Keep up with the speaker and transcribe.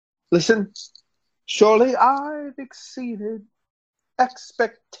Listen, surely I've exceeded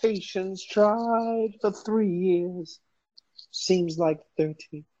expectations, tried for 3 years. Seems like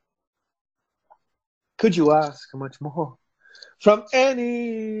 30. Could you ask much more from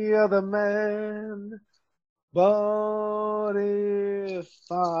any other man? But if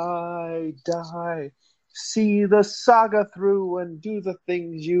I die, see the saga through and do the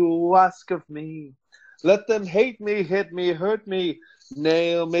things you ask of me. Let them hate me, hit me, hurt me,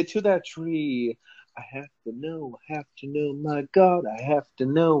 nail me to that tree. I have to know, my God. I have to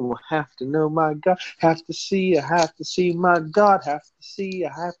know, my God. Have to see, my God. Have to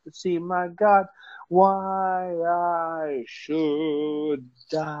see, my God. Why I should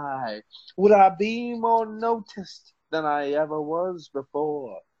die. Would I be more noticed than I ever was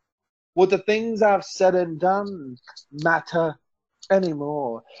before? Would the things I've said and done matter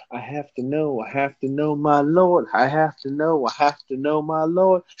anymore? I have to know, my Lord. I have to know, my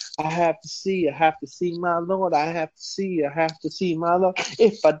Lord. I have to see, my Lord. I have to see, my Lord.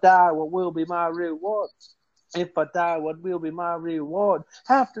 If I die, what will be my reward? If I die, what will be my reward?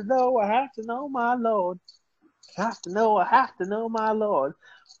 Have to know, my Lord. Have to know, my Lord.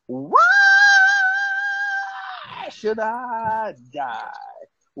 Why should I die?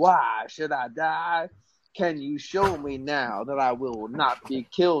 Why should I die? Can you show me now that I will not be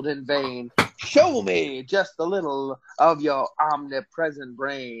killed in vain? Show me just a little of your omnipresent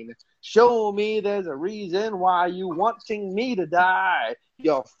brain. Show me there's a reason why you wanting me to die.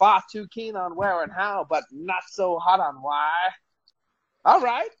 You're far too keen on where and how, but not so hot on why. All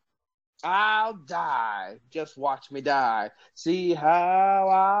right, I'll die. Just watch me die. See how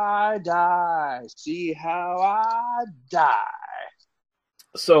I die. See how I die.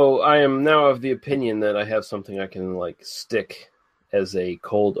 So I am now of the opinion that I have something I can stick as a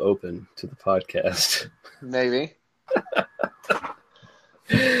cold open to the podcast. Maybe.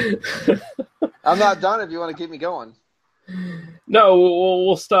 I'm not done if you want to keep me going. No,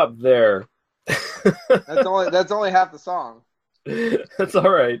 we'll stop there. That's only half the song. That's all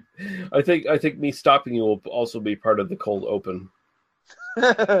right. I think me stopping you will also be part of the cold open.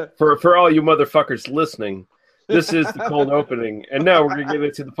 For all you motherfuckers listening, this is the cold opening, and now we're going to get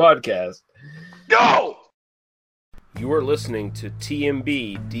into the podcast. Go! You are listening to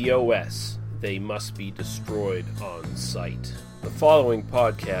TMB DOS. They must be destroyed on sight. The following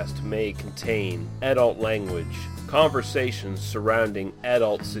podcast may contain adult language, conversations surrounding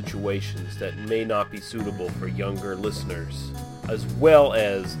adult situations that may not be suitable for younger listeners, as well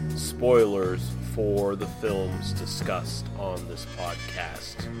as spoilers for the films discussed on this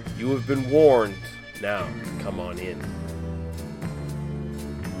podcast. You have been warned. Now, come on in.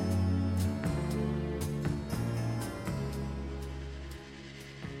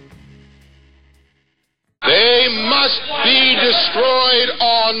 They must be destroyed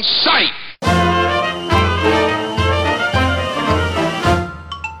on sight.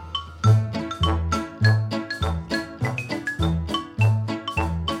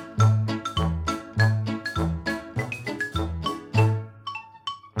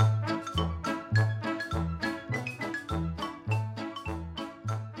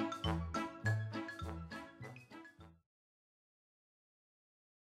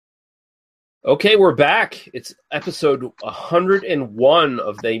 Okay, we're back. It's episode 101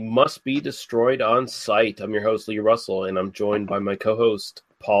 of They Must Be Destroyed on Sight. I'm your host, Lee Russell, and I'm joined by my co-host,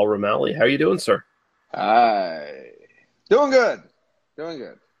 Paul Romali. How are you doing, sir? Hi. Doing good.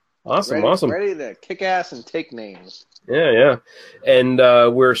 Awesome. Ready to kick ass and take names. Yeah. And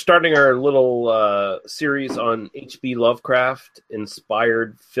we're starting our little series on H.P.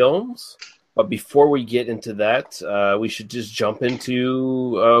 Lovecraft-inspired films. But before we get into that, we should just jump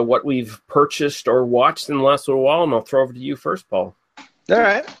into what we've purchased or watched in the last little while, and I'll throw over to you first, Paul. All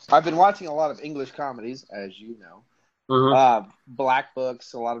right. I've been watching a lot of English comedies, as you know. Mm-hmm. Black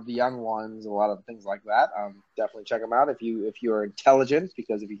books, a lot of the young ones, a lot of things like that. Definitely check them out if you're intelligent,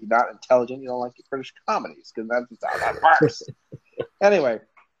 because if you're not intelligent, you don't like the British comedies, because that's how that works. Anyway,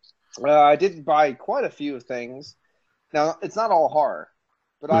 I did buy quite a few things. Now, it's not all horror.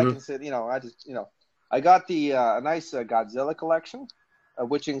 But I consider, I got the a nice Godzilla collection,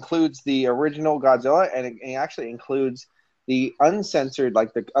 which includes the original Godzilla, and it actually includes the uncensored,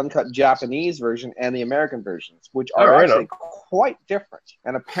 like the uncut Japanese version and the American versions, which are actually quite different.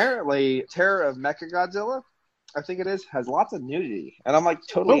 And apparently, Terror of Mechagodzilla, I think it is, has lots of nudity, and I'm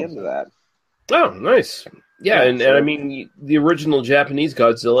totally into that. Oh, nice. Yeah, and I mean, the original Japanese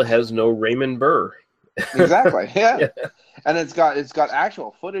Godzilla has no Raymond Burr. Exactly. Yeah. And it's got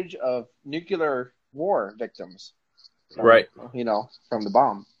actual footage of nuclear war victims. Right. From the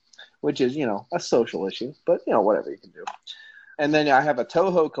bomb, which is, a social issue, but whatever you can do. And then I have a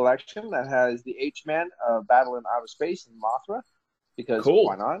Toho collection that has the H-Man Battle in Outer Space and Mothra, because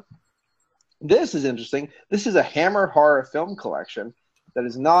why not? This is interesting. This is a Hammer horror film collection that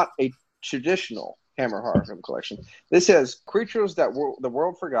is not a traditional Hammer horror film collection. This has Creatures That the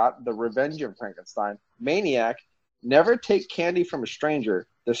World Forgot, The Revenge of Frankenstein, Maniac, Never Take Candy from a Stranger,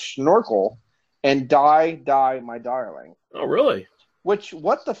 The Snorkel, and Die, Die, My Darling. Oh, really?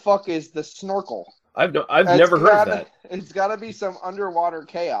 What the fuck is The Snorkel? I've never heard of that. It's got to be some underwater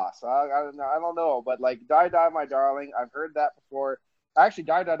chaos. I don't know, but like Die, Die, My Darling, I've heard that before. Actually,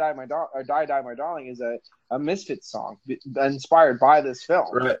 Die, Die, Die, My Darling is a Misfits song inspired by this film.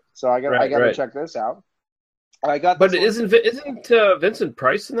 Right. So I got to check this out. But isn't Vincent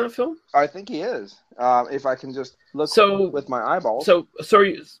Price in that film? I think he is. If I can just look with my eyeballs. So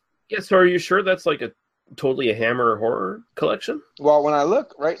are you sure that's like totally a Hammer horror collection? Well, when I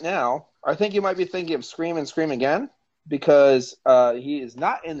look right now, I think you might be thinking of Scream and Scream Again, because he is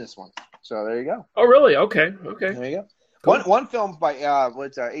not in this one. So there you go. Oh, really? Okay. There you go. Cool. One film by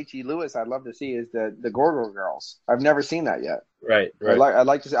H.E. Lewis I'd love to see is the Gorgo Girls. I've never seen that yet. Right. I'd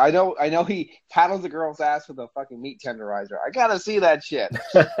like to see. I know he paddles the girl's ass with a fucking meat tenderizer. I gotta see that shit.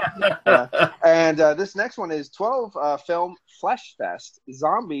 And this next one is 12 film Flesh Fest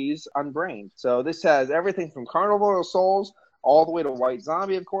Zombies Unbrained. So this has everything from Carnival of Souls all the way to White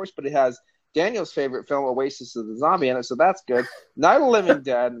Zombie, of course, but it has Daniel's favorite film, Oasis of the Zombie, in it, so that's good. Night of the Living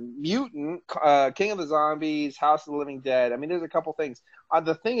Dead, Mutant, King of the Zombies, House of the Living Dead. I mean, there's a couple things.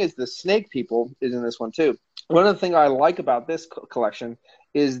 The thing is, the Snake People is in this one, too. One of the things I like about this collection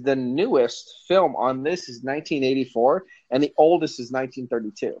is the newest film on this is 1984, and the oldest is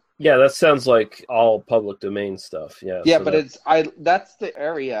 1932. Yeah, that sounds like all public domain stuff. Yeah. Yeah, so but that's the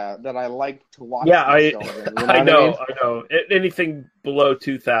area that I like to watch. Yeah, I know. Anything below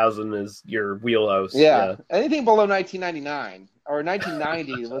 2000 is your wheelhouse. Yeah. Anything below 1999 or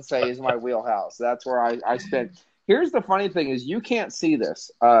 1990, let's say, is my wheelhouse. That's where I spend. Here's the funny thing: is you can't see this,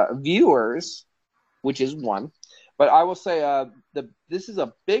 viewers, which is one. But I will say this is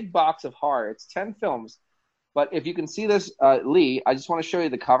a big box of horror. It's 10 films. But if you can see this, Lee, I just want to show you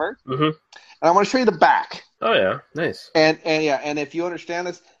the cover. Mm-hmm. And I want to show you the back. Oh, yeah. Nice. And if you understand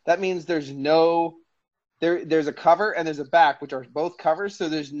this, that means there's there's a cover and there's a back, which are both covers, so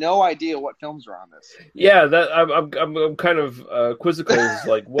there's no idea what films are on this. Yeah, I'm kind of quizzical. It's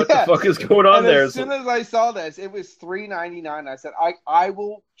like, what the fuck is going on there? As soon as I saw this, it was $3.99. I said, I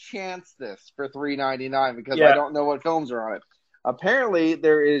will chance this for $3.99 because I don't know what films are on it. Apparently,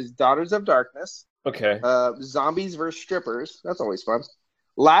 there is Daughters of Darkness. Okay. Zombies vs. Strippers. That's always fun.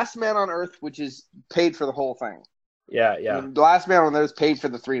 Last Man on Earth, which is paid for the whole thing. Yeah. And Last Man on Earth paid for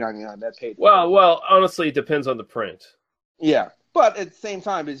the $3.99. That paid. Well, honestly, it depends on the print. Yeah, but at the same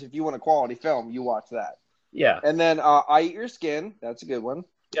time, is if you want a quality film, you watch that. Yeah. And then I Eat Your Skin. That's a good one.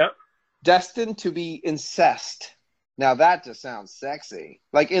 Yeah. Destined to be Incest. Now that just sounds sexy,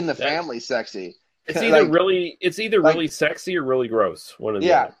 like in the family sexy. It's either really sexy or really gross. One of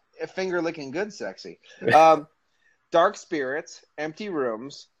the other. Finger licking good sexy. Dark Spirits, Empty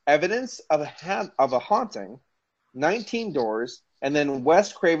Rooms, Evidence of a Haunting, 19 Doors, and then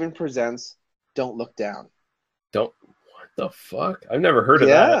Wes Craven presents Don't Look Down. What the fuck? I've never heard of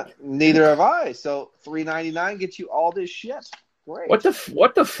that. Yeah, neither have I. So $3.99 gets you all this shit. Great. What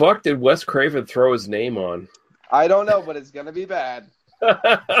the fuck did Wes Craven throw his name on? I don't know, but it's gonna be bad.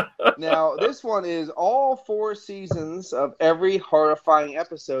 Now, this one is all 4 seasons of every horrifying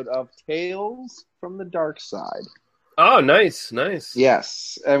episode of Tales from the Dark Side. Oh, nice.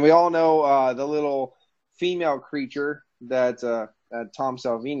 Yes, and we all know the little female creature that Tom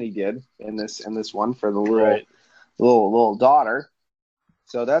Savini did in this one for the little daughter.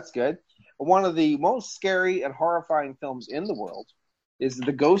 So that's good. One of the most scary and horrifying films in the world is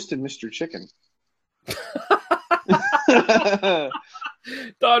The Ghost of Mr. Chicken.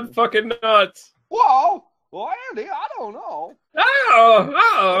 Don fucking nuts. Whoa! Well, Andy, I don't know.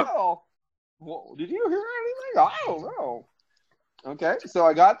 Oh. Well, did you hear anything? I don't know. Okay, so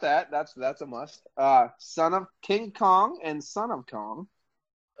I got that. That's a must. Son of King Kong and Son of Kong.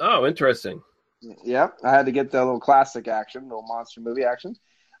 Oh, interesting. Yep, I had to get the little classic action, little monster movie action.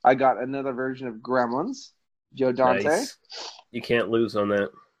 I got another version of Gremlins, Joe Dante. Nice. You can't lose on that.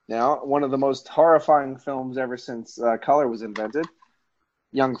 Now, one of the most horrifying films ever since color was invented,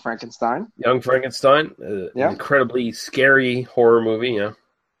 Young Frankenstein. An incredibly scary horror movie, yeah.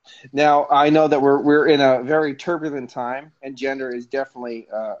 Now, I know that we're in a very turbulent time, and gender is definitely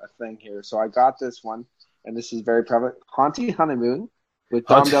a thing here. So I got this one, and this is very prevalent. Haunted Honeymoon with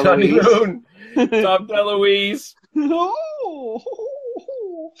Dom DeLuise. Dom DeLuise. Oh!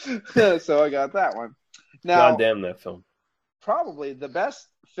 So I got that one. Now, God damn that film. probably the best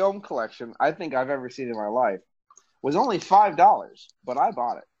film collection I think I've ever seen in my life was only $5, but I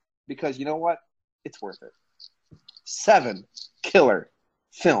bought it because you know what? It's worth it. 7 killer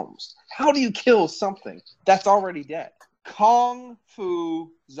films. How do you kill something that's already dead? Kung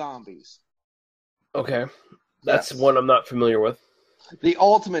Fu Zombies. Okay. That's Yes. one I'm not familiar with. The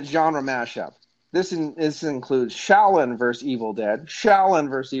ultimate genre mashup. This includes Shaolin vs. Evil Dead, Shaolin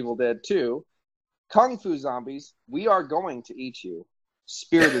vs. Evil Dead 2, Kung Fu Zombies, We Are Going to Eat You,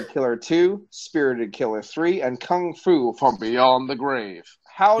 Spirited Killer 2, Spirited Killer 3, and Kung Fu from Beyond the Grave.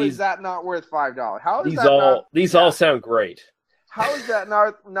 How is that not worth $5? How is These all sound great. How is that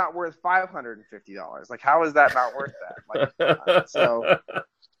not worth $550? Like, how is that not worth that? Like, so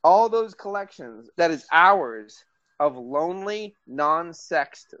all those collections, that is hours of lonely,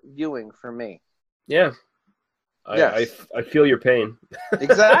 non-sexed viewing for me. Yeah. Yes. I feel your pain.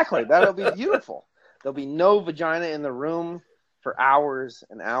 Exactly. That'll be beautiful. There'll be no vagina in the room for hours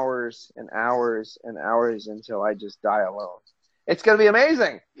and hours and hours and hours until I just die alone. It's going to be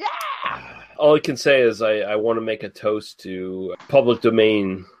amazing. Yeah! All I can say is I want to make a toast to public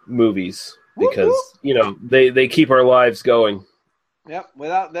domain movies because, you know, they keep our lives going. Yep.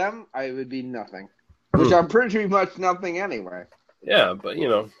 Without them, I would be nothing. Which I'm pretty much nothing anyway. Yeah, but, you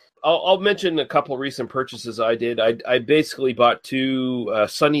know, I'll mention a couple recent purchases I did. I basically bought 2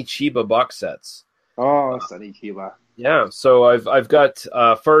 Sonny Chiba box sets. Oh, Sonny Chiba. Yeah, so I've got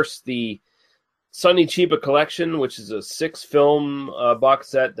first the Sonny Chiba Collection, which is a 6-film box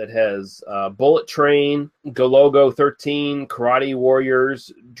set that has Bullet Train, Gologo 13, Karate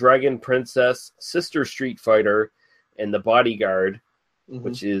Warriors, Dragon Princess, Sister Street Fighter, and The Bodyguard,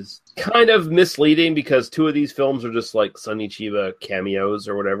 which is kind of misleading because 2 of these films are just like Sonny Chiba cameos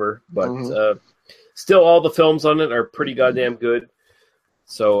or whatever. But still, all the films on it are pretty goddamn good.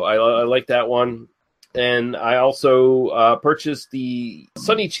 So I like that one. And I also purchased the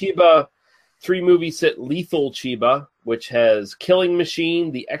Sonny Chiba 3-movie set Lethal Chiba, which has Killing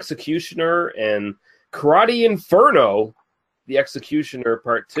Machine, The Executioner, and Karate Inferno, The Executioner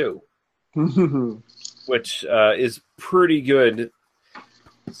Part 2, which is pretty good.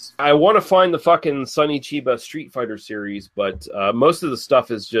 I want to find the fucking Sonny Chiba Street Fighter series, but most of the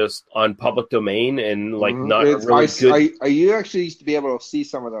stuff is just on public domain and like not really good. I you actually used to be able to see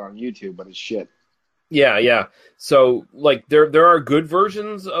some of that on YouTube, but it's shit. Yeah. So, like, there are good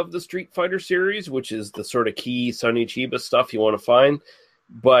versions of the Street Fighter series, which is the sort of key Sonny Chiba stuff you want to find,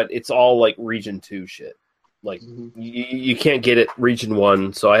 but it's all, like, Region 2 shit. Like, you can't get it Region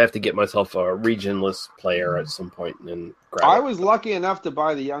 1, so I have to get myself a regionless player at some point and grab it. I was lucky enough to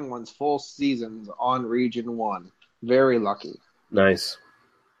buy the Young Ones full seasons on Region 1. Very lucky. Nice.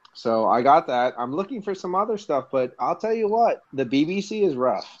 So I got that. I'm looking for some other stuff, but I'll tell you what, the BBC is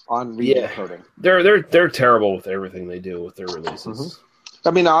rough on region coding. They're terrible with everything they do with their releases.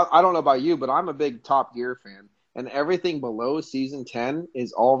 I mean, I don't know about you, but I'm a big Top Gear fan, and everything below season 10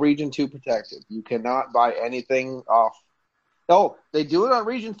 is all Region 2 protected. You cannot buy anything off. Oh, they do it on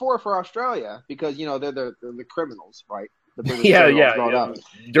Region 4 for Australia because, you know, they're the criminals, right? The yeah.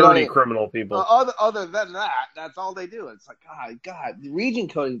 Dirty criminal people. Other than that, that's all they do. It's like, God, the region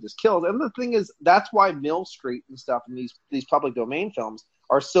coding just kills. And the thing is, that's why Mill Street and stuff and these public domain films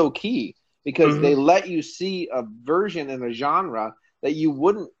are so key because they let you see a version in a genre that you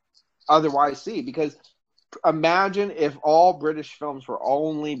wouldn't otherwise see. Because imagine if all British films were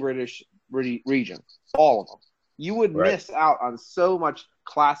only British region, all of them. You would miss out on so much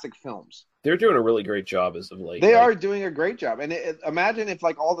classic films. They're doing a really great job as of late. They are doing a great job. And imagine if,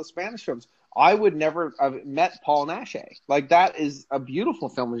 like, all the Spanish films, I would never have met Paul Naschy. Like, that is a beautiful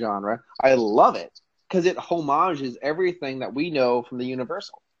film genre. I love it because it homages everything that we know from the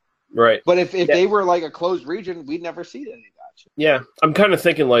Universal. Right. But if they were, like, a closed region, we'd never see any of that shit. Yeah. I'm kind of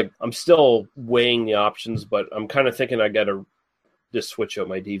thinking, like, I'm still weighing the options, but I'm kind of thinking I got to just switch out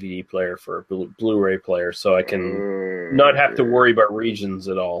my DVD player for a Blu-ray player so I can not have to worry about regions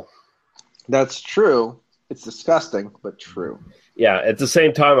at all. That's true. It's disgusting, but true. Yeah. At the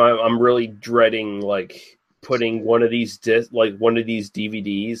same time, I'm really dreading like putting one of these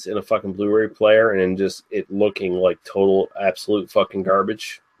DVDs in a fucking Blu-ray player and just it looking like total absolute fucking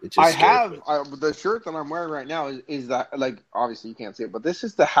garbage. It just the shirt that I'm wearing right now is that, like, obviously you can't see it, but this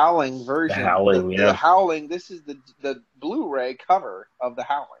is the Howling version. The Howling. The Howling. This is the Blu-ray cover of the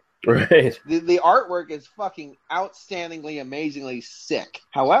Howling. Right. The artwork is fucking outstandingly, amazingly sick.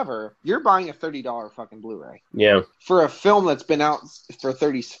 However, you're buying a $30 fucking Blu-ray. Yeah. For a film that's been out for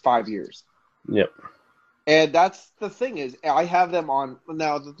 35 years. Yep. And that's the thing is, I have them on.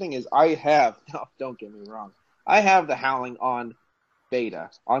 Now, the thing is, don't get me wrong. I have the Howling on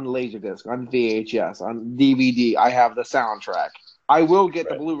beta, on Laserdisc, on VHS, on DVD. I have the soundtrack. I will get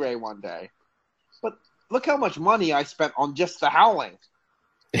the Blu-ray one day. But look how much money I spent on just The Howling.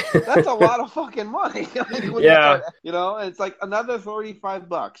 That's a lot of fucking money. It's like another $35.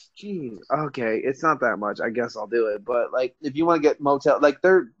 Jeez. Okay, it's not that much. I guess I'll do it. But like, if you want to get Motel, like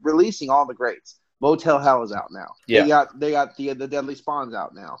they're releasing all the greats. Motel Hell is out now. Yeah. They got the Deadly Spawn's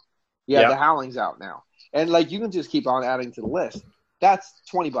out now. Yeah, The Howling's out now. And like, you can just keep on adding to the list. That's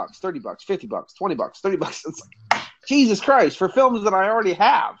 $20, $30, $50, $20, $30. It's like, Jesus Christ, for films that I already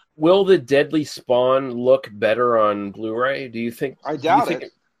have. Will the Deadly Spawn look better on Blu-ray? Do you think? I doubt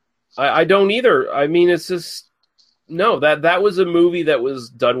it. I don't either. I mean, it's just no. That was a movie that was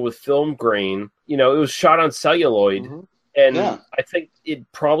done with film grain. You know, it was shot on celluloid, and I think it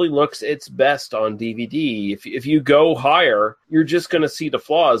probably looks its best on DVD. If you go higher, you're just going to see the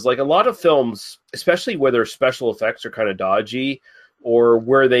flaws. Like a lot of films, especially where their special effects are kind of dodgy, or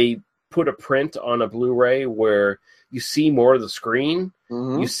where they put a print on a Blu-ray where you see more of the screen.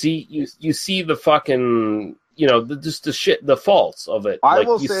 You see the fucking. You know, the faults of it. I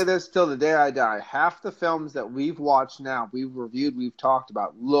will say this till the day I die. Half the films that we've watched now, we've reviewed, we've talked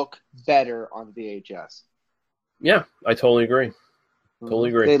about, look better on VHS. Yeah, I totally agree. Totally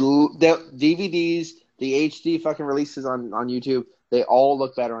agree. The DVDs, the HD fucking releases on YouTube, they all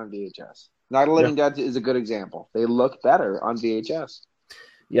look better on VHS. Night of the Living Dead is a good example. They look better on VHS.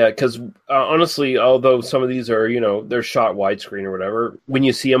 Yeah, because honestly, although some of these are, you know, they're shot widescreen or whatever, when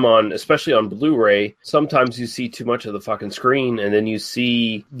you see them on, especially on Blu-ray, sometimes you see too much of the fucking screen, and then you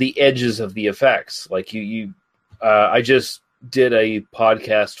see the edges of the effects. Like I just did a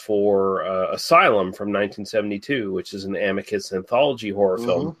podcast for Asylum from 1972, which is an Amicus anthology horror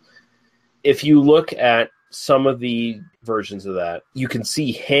film. If you look at some of the versions of that, you can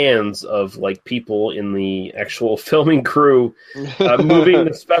see hands of like people in the actual filming crew moving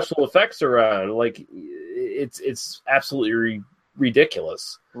the special effects around. Like it's absolutely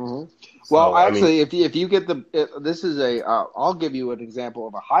ridiculous. Well, so, actually, if you get this is I'll give you an example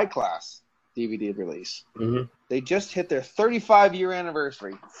of a high class DVD release. They just hit their 35-year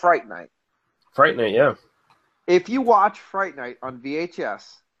anniversary. Fright Night, yeah. If you watch Fright Night on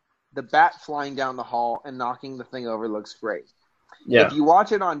VHS, the bat flying down the hall and knocking the thing over looks great. Yeah. If you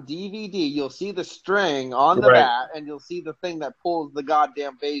watch it on DVD, you'll see the string on the bat, and you'll see the thing that pulls the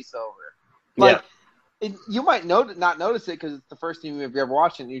goddamn vase over. Like, you might not notice it because it's the first thing you've ever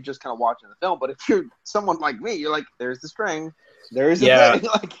watched, and you're just kind of watching the film. But if you're someone like me, you're like, there's the string. There's the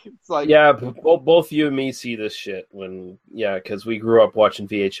thing. It's like, both you and me see this shit because we grew up watching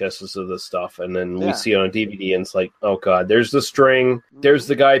VHSs of this stuff, and then we see it on DVD, and it's like, oh god, there's the string, there's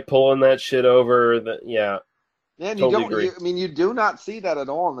the guy pulling that shit over. And totally you do not see that at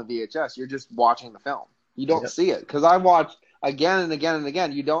all on the VHS. You're just watching the film. You don't see it because I watched again and again and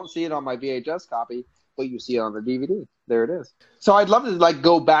again. You don't see it on my VHS copy, but you see it on the DVD. There it is. So I'd love to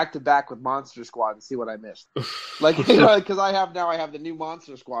go back to back with Monster Squad and see what I missed. Because I have the new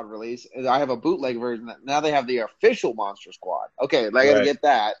Monster Squad release, and I have a bootleg version. Now they have the official Monster Squad. Okay, I got to get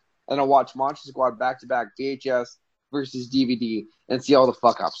that, and I'll watch Monster Squad back to back, VHS versus DVD, and see all the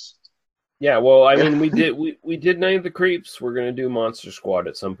fuck ups. Yeah, well, I mean, we did Night of the Creeps. We're gonna do Monster Squad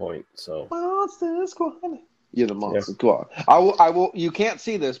at some point. So Monster Squad. You're the Monster Squad. I will. You can't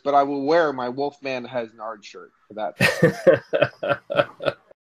see this, but I will wear my Wolfman Has Nard shirt for that.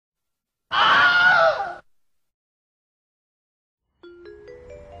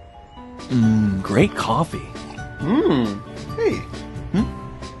 Great coffee. Hey.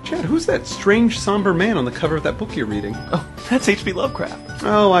 Chad, who's that strange, somber man on the cover of that book you're reading? Oh, that's H.P. Lovecraft.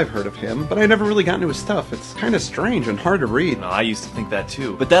 Oh, I've heard of him, but I never really got into his stuff. It's kind of strange and hard to read. No, I used to think that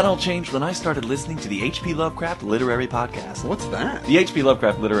too. But that all changed when I started listening to the H.P. Lovecraft Literary Podcast. What's that? The H.P.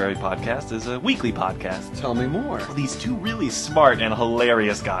 Lovecraft Literary Podcast is a weekly podcast. Tell me more. Well, these two really smart and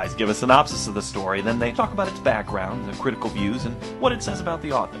hilarious guys give a synopsis of the story, then they talk about its background, the critical views, and what it says about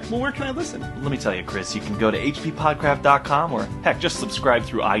the author. Well, where can I listen? Let me tell you, Chris, you can go to hppodcraft.com or, heck, just subscribe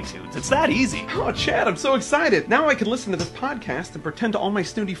through iTunes. It's that easy. Oh, Chad, I'm so excited. Now I can listen to this podcast and pretend to all my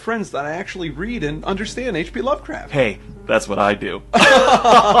snooty friends that I actually read and understand H.P. Lovecraft. Hey, that's what I do.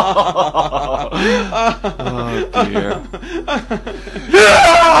 Oh, dear.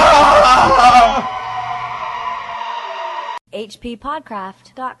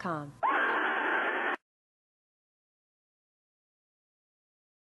 hppodcraft.com.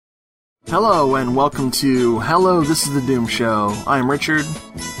 Hello and welcome to Hello, This is the Doom Show. I'm Richard.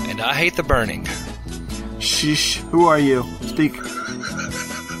 And I hate the burning. Shh, who are you? Speak.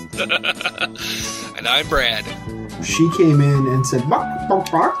 And I'm Brad. She came in and said, "Buck,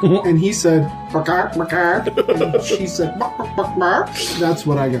 buck, buck," and he said, "Buck, buck, buck," and she said, "Buck, buck, buck, buck." That's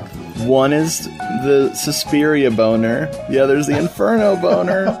what I got. One is the Suspiria boner, the other's the Inferno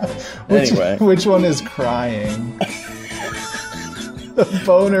boner. Anyway. Which one is crying? The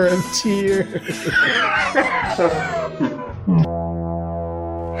boner of tears.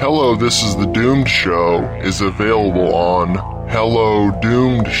 Hello, This is the Doomed Show is available on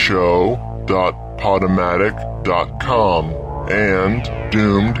hellodoomedshow.podomatic.com and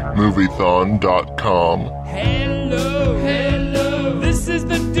doomedmoviethon.com. Hello, this is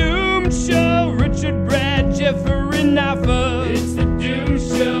the Doomed Show. Richard, Brad, Jeffrey, Nava. It's the Doomed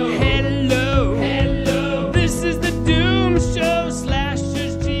Show. Hello, this is the Doomed Show.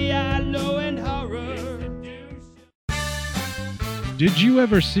 Slashers, giallo, and horror. Did you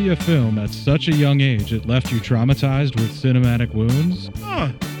ever see a film at such a young age it left you traumatized with cinematic wounds?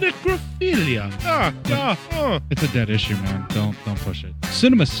 Necrophilia. It's a dead issue, man. Don't push it.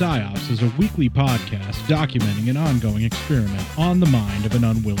 Cinema Psyops is a weekly podcast documenting an ongoing experiment on the mind of an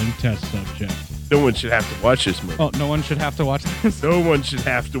unwilling test subject. No one should have to watch this movie. Oh, no one should have to watch this? No one should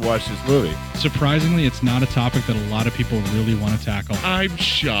have to watch this movie. Surprisingly, it's not a topic that a lot of people really want to tackle. I'm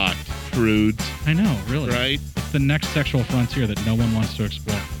shocked, prudes. I know, really. Right? It's the next sexual frontier that no one wants to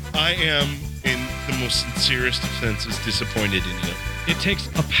explore. I am, in the most sincerest of senses, disappointed in you. It takes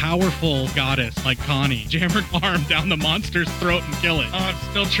a powerful goddess like Connie, jam her arm down the monster's throat and kill it. Oh, I'm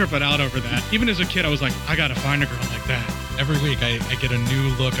still tripping out over that. Even as a kid, I was like, I gotta find a girl like that. Every week, I get a new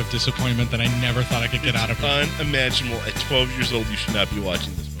look of disappointment that I never thought I could get out of her. Unimaginable. At 12 years old, you should not be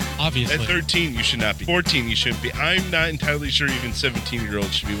watching this movie. Obviously. At 13, you should not be. 14, you shouldn't be. I'm not entirely sure even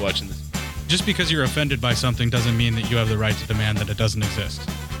 17-year-olds should be watching this. Just because you're offended by something doesn't mean that you have the right to demand that it doesn't exist.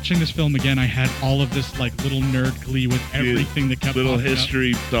 Watching this film again, I had all of this like little nerd glee with everything that kept little popping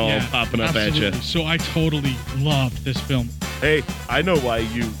history up. all popping up absolutely. at you. So I totally loved this film. Hey, I know why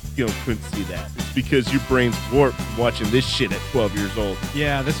you couldn't see that. It's because your brain's warped from watching this shit at 12 years old.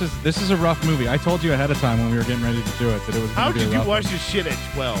 Yeah, this is a rough movie. I told you ahead of time when we were getting ready to do it that it was going to be a rough How did you watch one. this shit at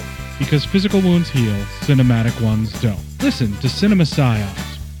 12? Because physical wounds heal, cinematic ones don't. Listen to Cinema Psyops.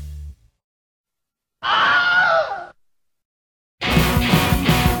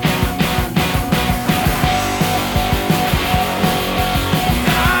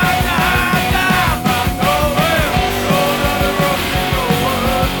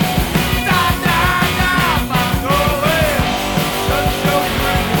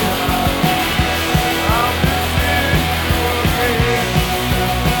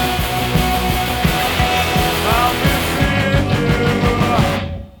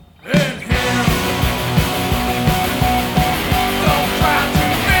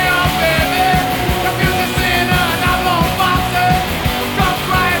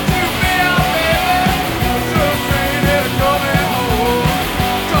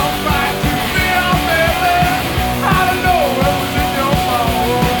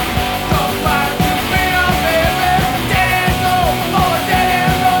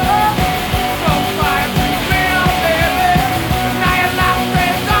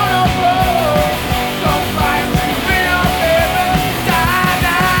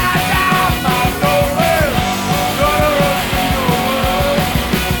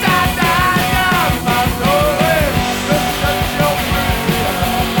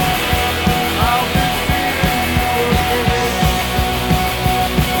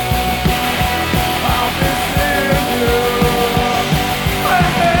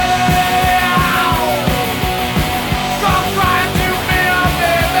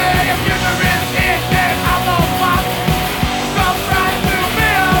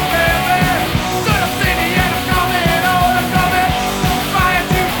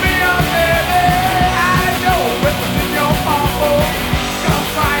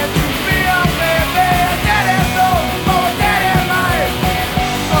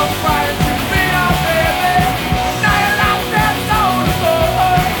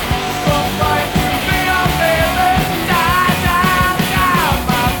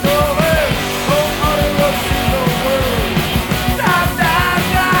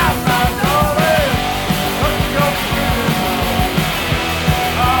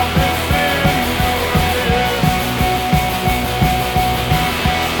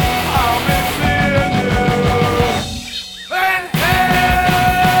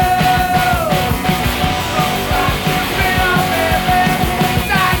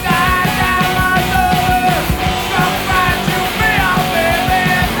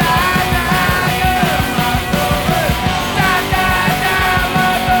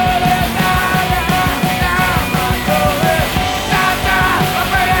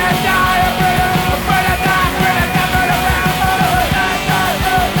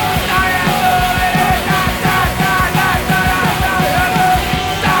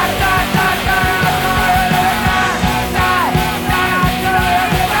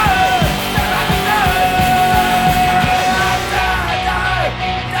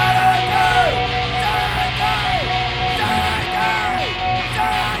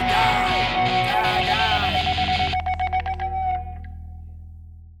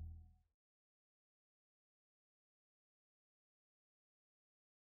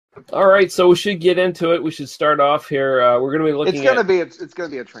 All right, so we should get into it. We should start off here. We're going to be looking It's gonna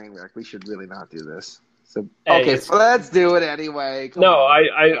be a train wreck. We should really not do this. So Hey, okay, so let's do it anyway. Come No, on.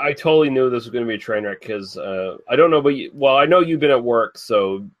 I totally knew this was going to be a train wreck because I don't know, but I know you've been at work,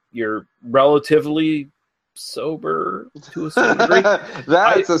 so you're relatively sober to a certain degree.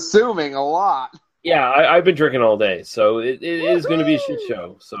 That's assuming a lot. Yeah, I've been drinking all day, so it is going to be a shit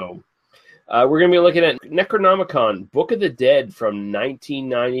show. So we're going to be looking at Necronomicon, Book of the Dead from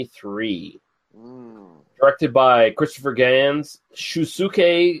 1993. Directed by Christopher Gans,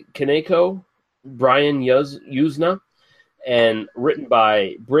 Shusuke Kaneko, Brian Yuzna, and written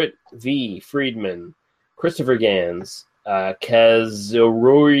by Britt V. Friedman, Christopher Gans,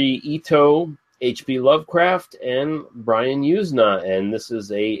 Kazurori Ito, H.P. Lovecraft, and Brian Yuzna. And this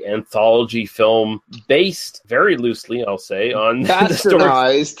is a anthology film based very loosely, I'll say, on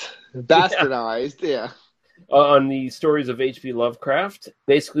Bastardized, yeah. On the stories of H.P. Lovecraft.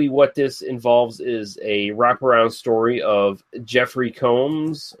 Basically, what this involves is a wraparound story of Jeffrey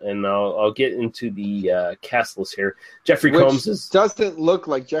Combs, and I'll get into the cast list here. Jeffrey Which Combs doesn't look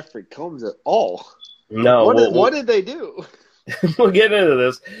like Jeffrey Combs at all. No. What did they do? We'll get into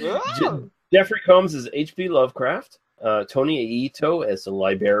this. Oh. Jeffrey Combs is H.P. Lovecraft. Tony Ito as the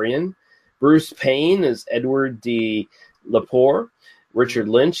librarian. Bruce Payne as Edward D. Lepore. Richard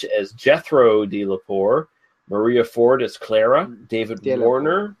Lynch as Jethro D. Lepore. Maria Ford as Clara. David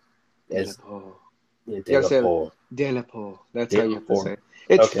Warner as Delepore. That's how you have to say it.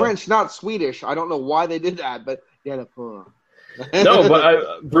 It's French, not Swedish. I don't know why they did that, but Delepore. No,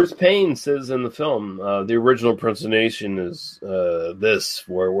 but Bruce Payne says in the film, the original pronunciation is this,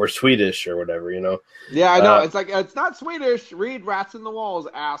 where we're Swedish or whatever, you know? Yeah, I know. It's like, it's not Swedish. Read Rats in the Walls,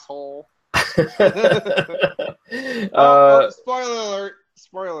 asshole. Spoiler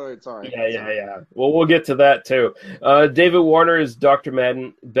alert, sorry. Yeah. Well, we'll get to that, too. David Warner is Dr.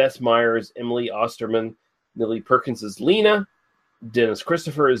 Madden. Bess Myers, Emily Osterman. Millie Perkins is Lena. Dennis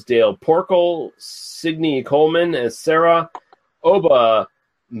Christopher is Dale Porkle. Signe Coleman as Sarah. Oba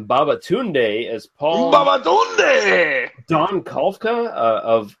Babatunde as Paul. Babatunde! Don Kalfka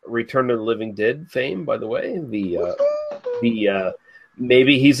of Return of the Living Dead fame, by the way. The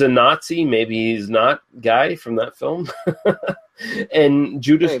maybe he's a Nazi, maybe he's not guy from that film. And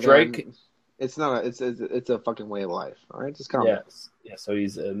Judith Drake. Man, it's not. It's a fucking way of life. All right, just calm down. Yeah. So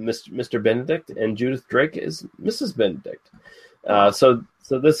he's Mr. Benedict, and Judith Drake is Mrs. Benedict. So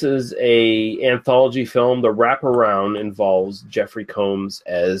this is a anthology film. The wraparound involves Jeffrey Combs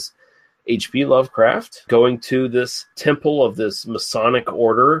as H.P. Lovecraft going to this temple of this Masonic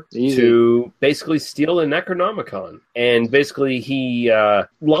order to basically steal the Necronomicon. And basically he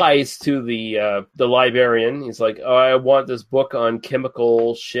lies to the librarian. He's like, "Oh, I want this book on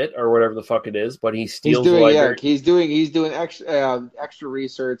chemical shit," or whatever the fuck it is. But he steals the library. He's doing extra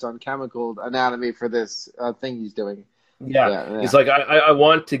research on chemical anatomy for this thing he's doing. Yeah. He's like, I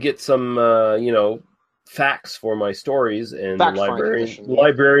want to get some, facts for my stories. And the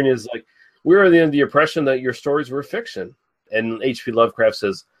librarian is like, "We're under the impression that your stories were fiction." And H.P. Lovecraft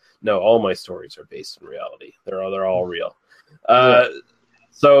says, "No, all my stories are based in reality. They're all real."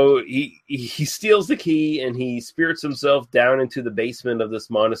 So he steals the key and he spirits himself down into the basement of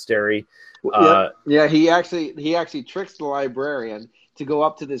this monastery. He actually tricks the librarian to go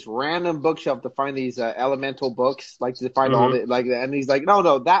up to this random bookshelf to find these elemental books, like to find all the and he's like,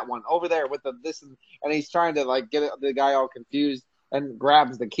 no, that one over there with this, and he's trying to like get the guy all confused and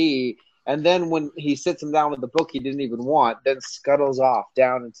grabs the key, and then when he sits him down with the book he didn't even want, then scuttles off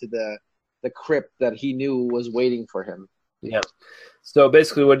down into the crypt that he knew was waiting for him. Yeah. So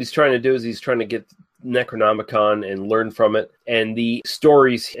basically what he's trying to do is he's trying to get Necronomicon and learn from it, and the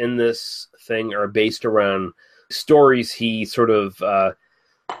stories in this thing are based around stories he sort of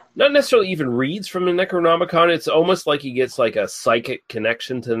not necessarily even reads from the Necronomicon. It's almost like he gets like a psychic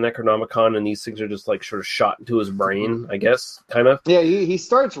connection to the Necronomicon, and these things are just like sort of shot into his brain, I guess, kind of. Yeah, he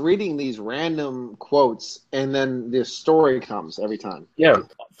starts reading these random quotes, and then the story comes every time. Yeah.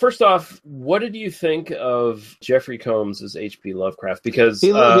 First off, what did you think of Jeffrey Combs as H.P. Lovecraft? Because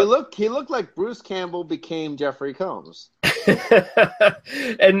he looked like Bruce Campbell became Jeffrey Combs.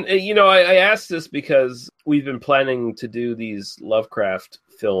 And I asked this because we've been planning to do these Lovecraft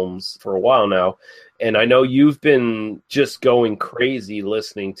films for a while now, and I know you've been just going crazy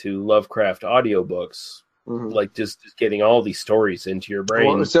listening to Lovecraft audiobooks, like just getting all these stories into your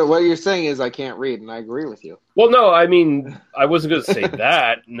brain. Well, so what you're saying is I can't read, and I agree with you. Well, no, I mean, I wasn't going to say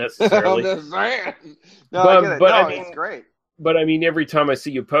that necessarily. I'm just saying. No, I get it. I mean, it's great. But I mean, every time I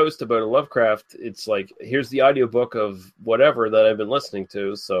see you post about a Lovecraft, it's like, here's the audiobook of whatever that I've been listening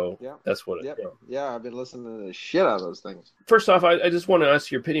to. So that's what it is. Yeah, I've been listening to the shit out of those things. First off, I just want to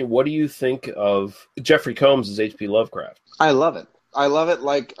ask your opinion. What do you think of Jeffrey Combs as H.P. Lovecraft? I love it. I love it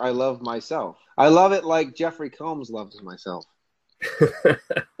like I love myself. I love it like Jeffrey Combs loves myself.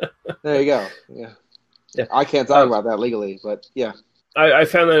 There you go. Yeah. I can't talk about that legally, but yeah. I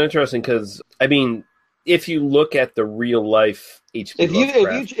found that interesting because, I mean, if you look at the real life H.P.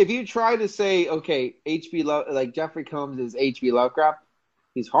 Lovecraft, if you try to say, okay, like Jeffrey Combs is H.P. Lovecraft,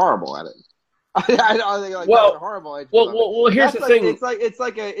 he's horrible at it. I think like that's horrible. Well, here's the thing.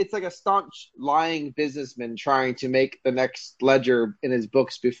 It's like a staunch lying businessman trying to make the next ledger in his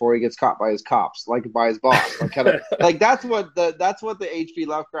books before he gets caught by his cops, like by his boss. Like kind of like that's what the H.P.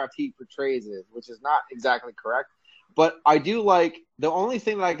 Lovecraft he portrays is, which is not exactly correct. But I do like the only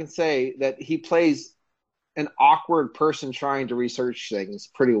thing that I can say that he plays an awkward person trying to research things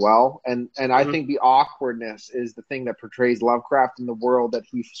pretty well, and I think the awkwardness is the thing that portrays Lovecraft in the world that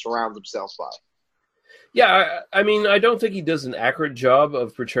he surrounds himself by. Yeah, I mean, I don't think he does an accurate job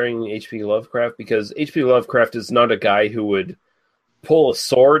of portraying H.P. Lovecraft because H.P. Lovecraft is not a guy who would pull a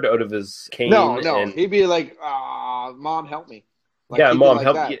sword out of his cane. No, he'd be like, "Mom, help me." Like, yeah, Mom, like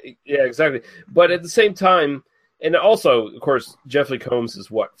help that. me. Yeah, exactly. But at the same time, and also, of course, Jeffrey Combs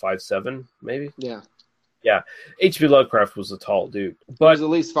is what, 5'7", maybe? Yeah. Yeah, H.P. Lovecraft was a tall dude. But he was at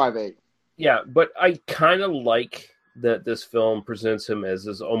least 5'8". Yeah, but I kind of like that this film presents him as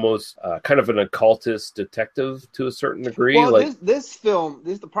almost kind of an occultist detective to a certain degree. Well, like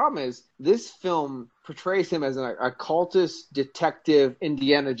the problem is this film portrays him as an occultist detective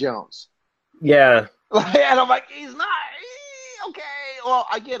Indiana Jones. Yeah. And I'm like, he's not. Okay, well,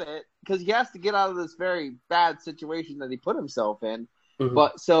 I get it because he has to get out of this very bad situation that he put himself in. Mm-hmm.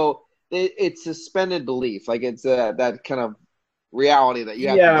 But so. It's suspended belief, like it's that kind of reality that you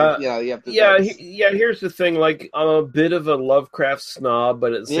have to. Here's the thing: like, I'm a bit of a Lovecraft snob,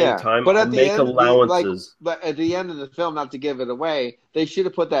 but at the same time, but I make allowances. But at the end of the film, not to give it away, they should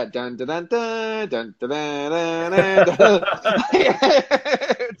have put that dun dun dun dun dun dun dun dun dun.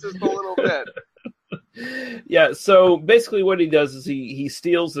 Just a little bit. Yeah, so basically what he does is he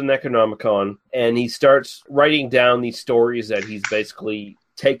steals the Necronomicon and he starts writing down these stories that he's basically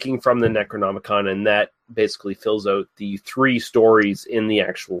taking from the Necronomicon, and that basically fills out the 3 stories in the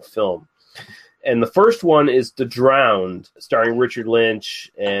actual film. And the first one is The Drowned, starring Richard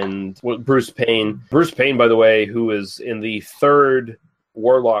Lynch and Bruce Payne. Bruce Payne, by the way, who is in the 3rd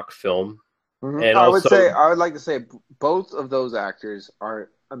Warlock film. Mm-hmm. And I would like to say both of those actors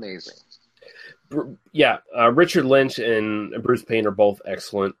are amazing. Yeah, Richard Lynch and Bruce Payne are both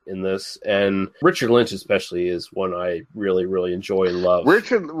excellent in this, and Richard Lynch especially is one I really, really enjoy and love.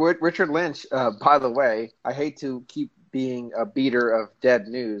 Richard Lynch, by the way, I hate to keep being a beater of dead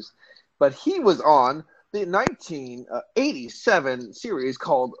news, but he was on the 1987 series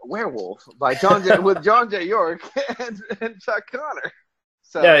called Werewolf by with John J. York and Chuck Connor.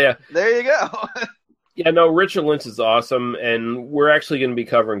 So yeah. There you go. Yeah, no, Richard Lynch is awesome, and we're actually going to be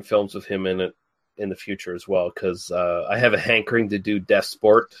covering films with him in it in the future as well, because I have a hankering to do Death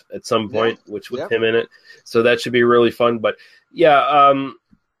Sport at some point, with him in it. So that should be really fun. But yeah,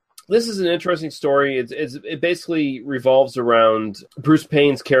 this is an interesting story. It basically revolves around Bruce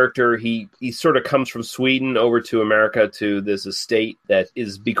Payne's character. He sort of comes from Sweden over to America to this estate that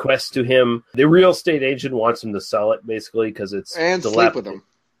is bequeathed to him. The real estate agent wants him to sell it, basically, because it's sleep with him.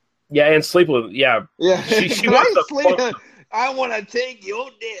 Yeah, and sleep with him. Yeah. She wants to sleep. I want to take your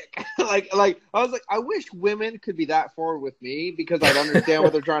dick. like I was like, I wish women could be that forward with me because I'd understand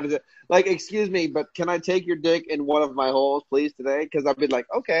what they're trying to do. Like, excuse me, but can I take your dick in one of my holes, please, today? Because I'd be like,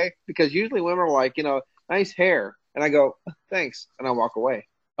 okay. Because usually women are like, nice hair. And I go, thanks. And I walk away.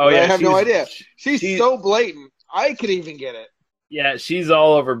 Oh, yeah. I have no idea. She's so blatant. I could even get it. Yeah, she's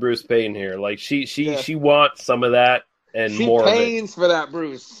all over Bruce Payne here. Like, she wants some of that and more of it. She pains for that,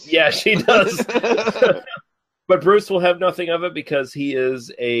 Bruce. Yeah, she does. But Bruce will have nothing of it because he is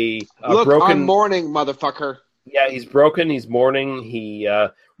a broken... I'm mourning, motherfucker. Yeah, he's broken. He's mourning. He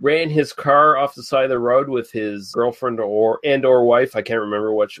ran his car off the side of the road with his girlfriend or wife. I can't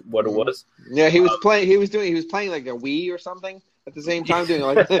remember what it was. Yeah, he was playing. He was playing like a Wii or something at the same time, doing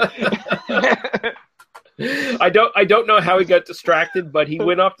like. I don't know how he got distracted, but he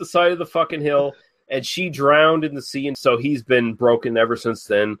went off the side of the fucking hill. And she drowned in the sea, and so he's been broken ever since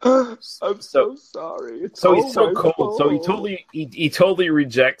then. I'm so sorry. He's so cold. Fault. So he totally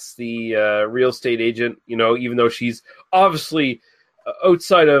rejects the real estate agent. Even though she's obviously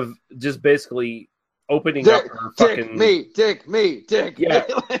outside of just basically opening up her fucking dick. Yeah.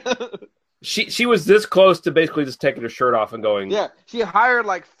 She was this close to basically just taking her shirt off and going. Yeah, she hired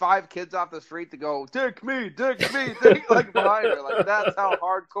like 5 kids off the street to go, dick me, like behind her. Like that's how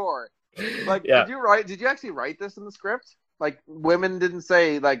hardcore. Like, Yeah. Did you actually write this in the script? Like, women didn't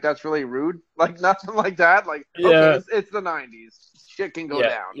say like that's really rude, like nothing like that. Like, okay, Yeah. it's the '90s. Shit can go Yeah,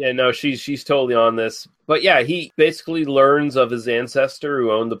 down. yeah, no, she's totally on this. But yeah, he basically learns of his ancestor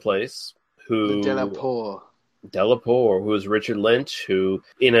who owned the place, who The Delapour. Delapour, who was Richard Lynch, who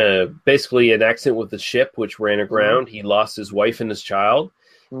in basically an accident with the ship which ran aground, he lost his wife and his child,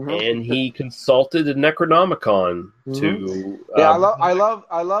 and he consulted the Necronomicon to. Yeah, I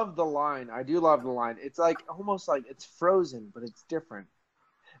love the line. I do love the line. It's like almost like it's Frozen, but it's different.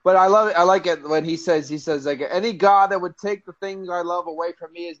 But I love it. I like it when he says like any god that would take the things I love away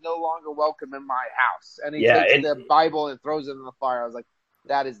from me is no longer welcome in my house. And he takes the Bible and throws it in the fire. I was like,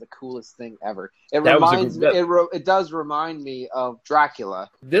 that is the coolest thing ever. It does remind me of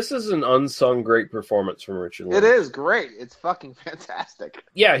Dracula. This is an unsung great performance from Richard Lynch. It is great. It's fucking fantastic.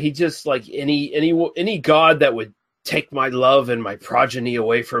 Yeah, he just like any god that would take my love and my progeny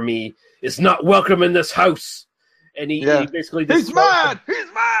away from me is not welcome in this house. And he basically just he's mad.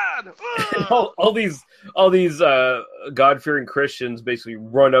 And all these God-fearing Christians basically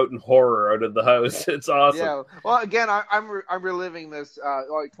run out in horror out of the house. It's awesome. Yeah. Well, again, I'm reliving this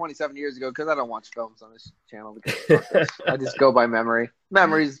like 27 years ago because I don't watch films on this channel because I just go by memory.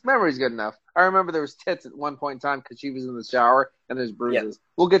 Memory's good enough. I remember there was tits at one point in time because she was in the shower and there's bruises. Yeah.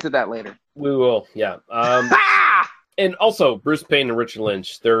 We'll get to that later. We will. Yeah. And also Bruce Payne and Richard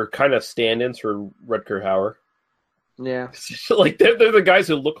Lynch, they're kind of stand-ins for Rutger Hauer. Yeah. Like they're the guys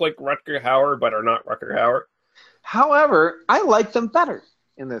who look like Rutger Hauer but are not Rutger Hauer. However, I like them better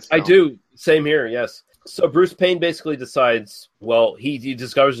in this film. I do. Same here, yes. So Bruce Payne basically decides, well, he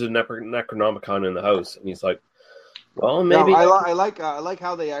discovers the Necronomicon in the house, and he's like, well, maybe... No, I like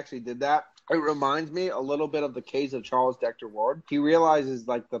how they actually did that. It reminds me a little bit of the case of Charles Dexter Ward. He realizes,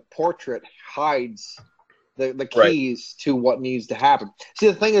 like, the portrait hides the keys to what needs to happen. See,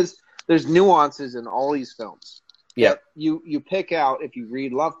 the thing is, there's nuances in all these films. Yeah, you pick out if you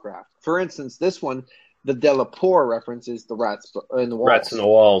read Lovecraft. For instance, this one, the Delapour references the rats in the walls. Rats in the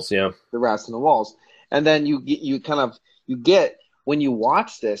walls, yeah. The rats in the walls, and then you get when you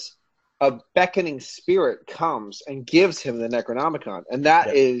watch this, a beckoning spirit comes and gives him the Necronomicon, and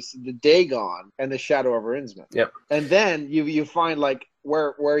that is the Dagon and the Shadow of Innsmouth. Yep. And then you find like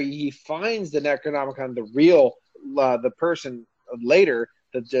where he finds the Necronomicon, the real the person later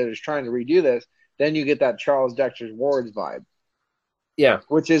that is trying to redo this. Then you get that Charles Dexter Ward's vibe. Yeah.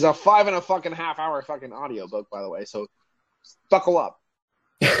 Which is a 5.5 hour fucking audiobook, by the way. So buckle up.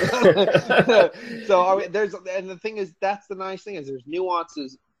 So I mean, and the thing is, that's the nice thing is there's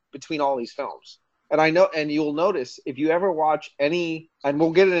nuances between all these films. And I know, and you'll notice if you ever watch any, and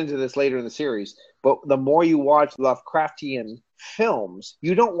we'll get into this later in the series, but the more you watch Lovecraftian films,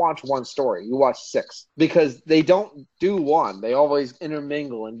 you don't watch one story, you watch 6 because they don't do one. They always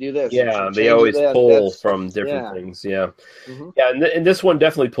intermingle and do this. Yeah, they always pull from different things. Yeah. Mm-hmm. Yeah, and this one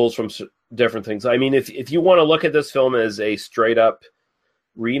definitely pulls from different things. I mean, if you want to look at this film as a straight up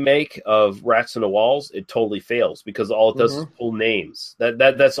remake of Rats in the Walls, it totally fails because all it does is pull names.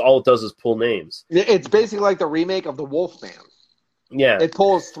 That's all it does is pull names. It's basically like the remake of The Wolfman. Yeah. It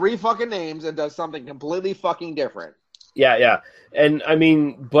pulls 3 fucking names and does something completely fucking different. Yeah. And I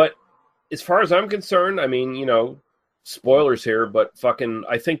mean, but as far as I'm concerned, I mean, you know, spoilers here, but fucking,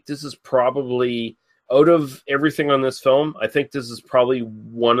 I think this is probably, out of everything on this film, I think this is probably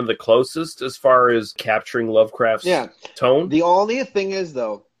one of the closest as far as capturing Lovecraft's tone. The only thing is,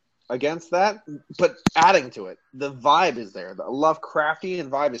 though, against that, but adding to it, the vibe is there. The Lovecraftian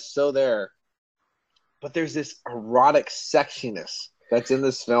vibe is so there. But there's this erotic sexiness that's in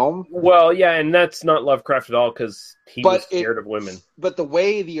this film. Well, yeah, and that's not Lovecraft at all because he was scared of women. But the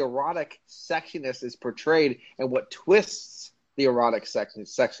way the erotic sexiness is portrayed and what twists the erotic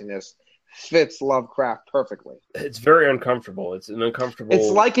sexiness fits Lovecraft perfectly. It's very uncomfortable. It's an uncomfortable...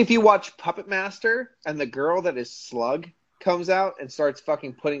 It's like if you watch Puppet Master and the girl that is Slug comes out and starts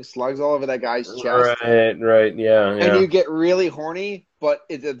fucking putting slugs all over that guy's chest. Right, yeah. And you get really horny, but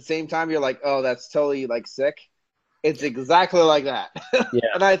at the same time you're like, oh, that's totally like sick. It's exactly like that. Yeah.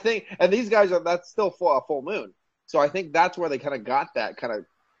 And I think, and these guys that's still a full moon. So I think that's where they kind of got that kind of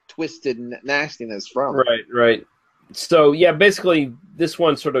twisted nastiness from. Right. So, yeah, basically, this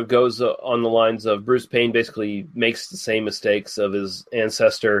one sort of goes on the lines of Bruce Payne basically makes the same mistakes of his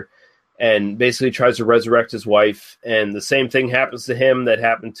ancestor and basically tries to resurrect his wife. And the same thing happens to him that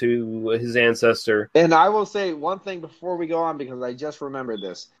happened to his ancestor. And I will say one thing before we go on, because I just remembered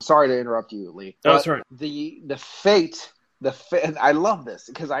this. Sorry to interrupt you, Lee. No, that's right. The fate I love this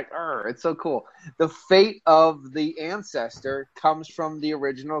because it's so cool. The fate of the ancestor comes from the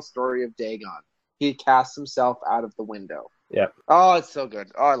original story of Dagon. He casts himself out of the window. Yeah. Oh, it's so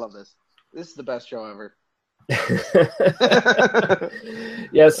good. Oh, I love this. This is the best show ever.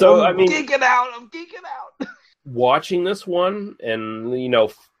 Yeah, so I'm geeking out. Watching this one and,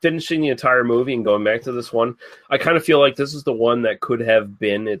 finishing the entire movie and going back to this one, I kind of feel like this is the one that could have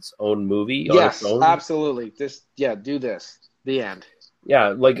been its own movie. Yes, on its own. Absolutely. Do this. The end. Yeah,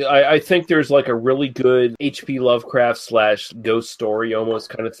 like I think there's like a really good H.P. Lovecraft / ghost story almost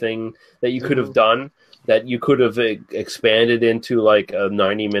kind of thing that you could have done, that you could have expanded into like a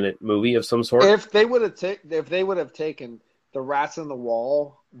 90-minute movie of some sort. If they would have taken the Rats on the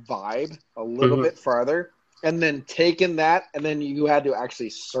Wall vibe a little bit farther, and then taken that, and then you had to actually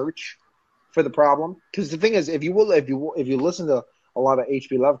search for the problem. Because the thing is, if you listen to a lot of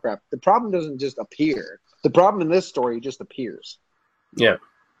H.P. Lovecraft, the problem doesn't just appear. The problem in this story just appears. Yeah.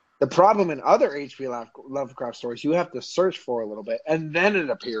 The problem in other H.P. Lovecraft stories, you have to search for a little bit, and then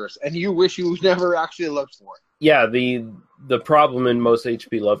it appears, and you wish you never actually looked for it. Yeah, the problem in most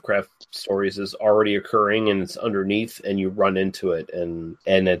H.P. Lovecraft stories is already occurring, and it's underneath, and you run into it, and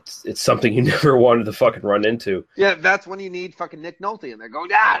it's something you never wanted to fucking run into. Yeah, that's when you need fucking Nick Nolte in there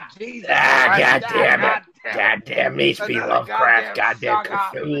going, Jesus. Goddamn H.P. Lovecraft, goddamn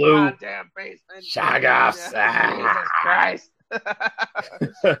Cthulhu. Goddamn basement. Sagas. Jesus Christ.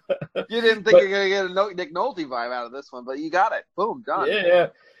 You didn't think you're going to get a Nick Nolte vibe out of this one, but you got it. Boom, done. Yeah.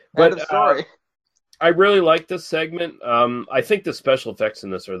 But end of story. I really like this segment. I think the special effects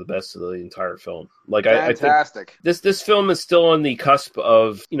in this are the best of the entire film. Like, fantastic. I think this film is still on the cusp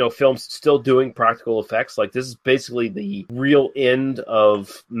of, films still doing practical effects. Like, this is basically the real end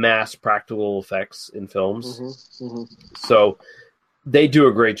of mass practical effects in films. So they do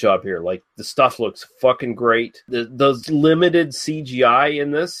a great job here. Like, the stuff looks fucking great. The limited CGI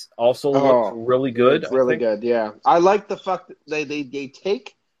in this also looks really good. It's really good, yeah. I like the fact that they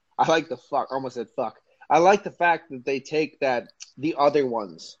take... I like the fuck. I almost said fuck. I like the fact that they take the other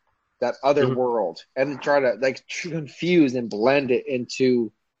ones, that other world, and try to confuse and blend it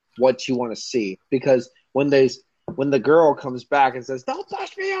into what you want to see. Because when the girl comes back and says, "Don't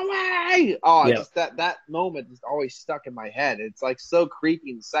push me away," just that moment is always stuck in my head. It's like so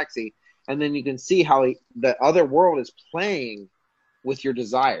creepy and sexy, and then you can see how the other world is playing with your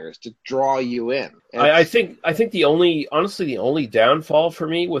desires to draw you in. I think the only downfall for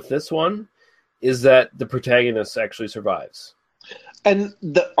me with this one is that the protagonist actually survives. And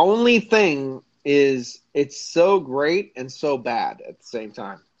the only thing is, it's so great and so bad at the same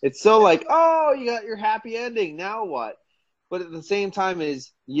time. It's so like, oh, you got your happy ending, now what? But at the same time I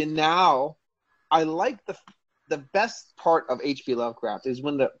like the best part of H.P. Lovecraft is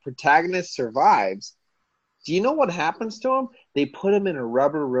when the protagonist survives. Do you know what happens to him? They put him in a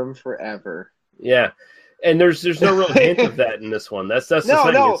rubber room forever. Yeah, and there's no real hint of that in this one. That's the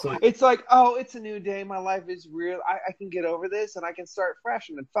thing. It's like, oh, it's a new day. My life is real. I can get over this, and I can start fresh.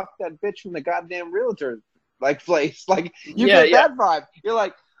 And then fuck that bitch from the goddamn realtor place. Like, you get that vibe. You're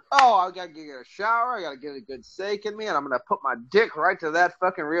like, oh, I gotta get a shower. I gotta get a good steak in me, and I'm gonna put my dick right to that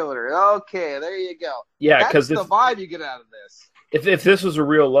fucking realtor. Okay, there you go. Yeah, because that's the vibe you get out of this. If this was a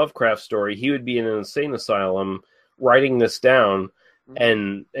real Lovecraft story, he would be in an insane asylum writing this down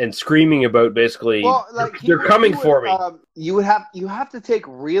and screaming about basically, they're coming for me. You have to take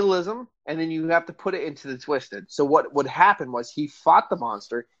realism and then you have to put it into the twisted. So what would happen was he fought the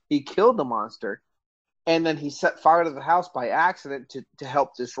monster, he killed the monster, and then he set fire to the house by accident to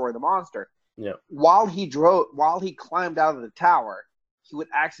help destroy the monster. Yeah. While he climbed out of the tower, he would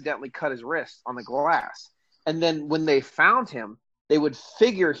accidentally cut his wrist on the glass. And then when they found him, they would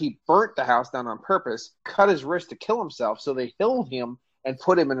figure he burnt the house down on purpose, cut his wrist to kill himself, so they healed him and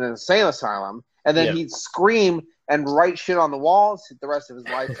put him in an insane asylum. And then he'd scream and write shit on the walls the rest of his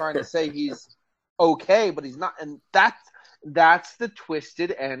life, trying to say he's okay, but he's not. And that's the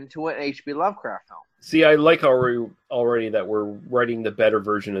twisted end to an H.P. Lovecraft film. See, I like already that we're writing the better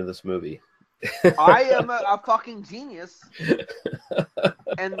version of this movie. I am a fucking genius,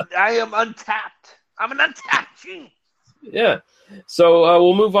 and I am untapped. I'm an untapped genius. Yeah. So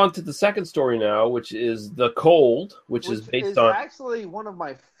we'll move on to the second story now, which is The Cold, which is based on... actually one of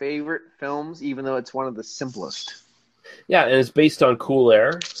my favorite films, even though it's one of the simplest. Yeah, and it's based on Cool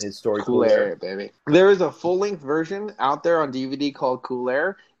Air, his story Cool Air, baby. There is a full-length version out there on DVD called Cool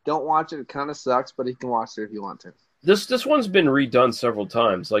Air. Don't watch it. It kind of sucks, but you can watch it if you want to. This one's been redone several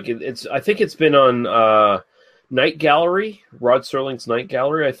times. Like it's I think it's been on Night Gallery, Rod Serling's Night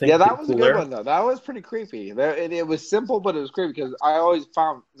Gallery, I think. Yeah, that was a good one, though. That was pretty creepy. It was simple, but it was creepy because I always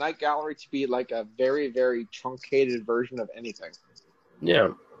found Night Gallery to be like a very, very truncated version of anything.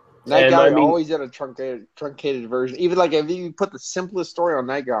 Yeah. Night Gallery always had a truncated version. Even like if you put the simplest story on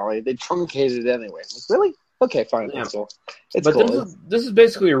Night Gallery, they truncated it anyway. Like, really? Okay, fine. Yeah. It's cool. This is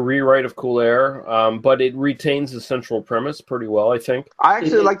basically a rewrite of Cool Air, but it retains the central premise pretty well, I think. I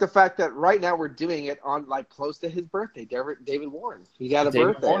actually like the fact that right now we're doing it on like close to his birthday. David Warren. He got a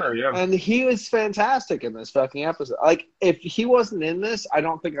birthday. Warner, yeah. And he was fantastic in this fucking episode. Like, if he wasn't in this, I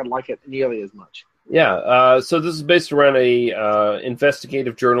don't think I'd like it nearly as much. Yeah, so this is based around a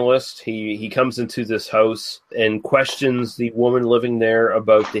investigative journalist. He comes into this house and questions the woman living there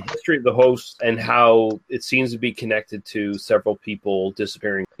about the history of the house and how it seems to be connected to several people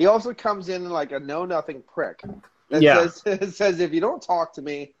disappearing. He also comes in like a know-nothing prick. It says, if you don't talk to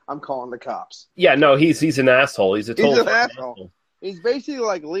me, I'm calling the cops. Yeah, no, he's an asshole. He's an asshole. He's basically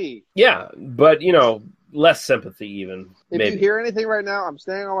like Lee. Yeah, but, less sympathy even. If you hear anything right now, I'm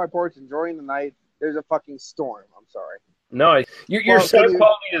staying on my porch enjoying the night. There's a fucking storm. I'm sorry. No, your sound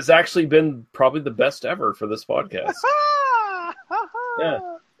quality has actually been probably the best ever for this podcast. Yeah.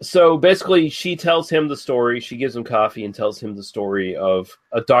 So basically, she tells him the story. She gives him coffee and tells him the story of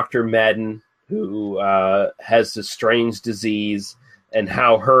a Dr. Madden who has this strange disease and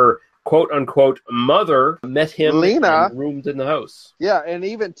how her quote-unquote mother met him Lena, and roomed in the house. Yeah, and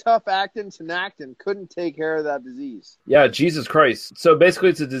even tough Acton Tinactin couldn't take care of that disease. Yeah, Jesus Christ. So basically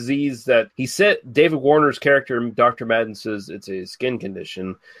it's a disease that David Warner's character, Dr. Madden, says it's a skin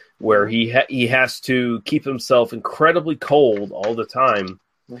condition where he has to keep himself incredibly cold all the time.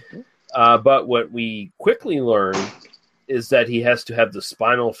 Mm-hmm. But what we quickly learn is that he has to have the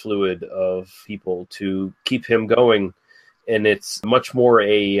spinal fluid of people to keep him going. And it's much more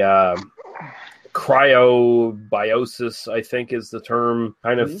a cryobiosis, I think is the term,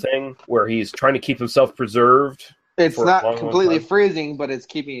 kind of thing, where he's trying to keep himself preserved. It's not completely freezing, but it's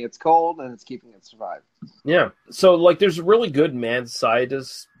keeping it cold and it's keeping it survive. Yeah. So, like, there's really good mad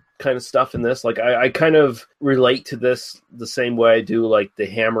scientist kind of stuff in this. Like, I kind of relate to this the same way I do, like, the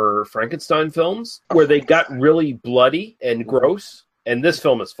Hammer Frankenstein films, where they got really bloody and gross. And this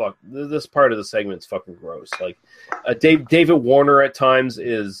film is this part of the segment is fucking gross. Like, David Warner at times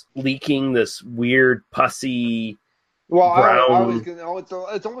is leaking this weird pussy brown. I was gonna.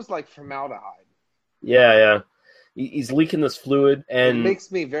 It's almost like formaldehyde. Yeah. He's leaking this fluid, and it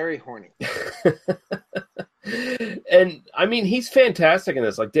makes me very horny. And I mean, he's fantastic in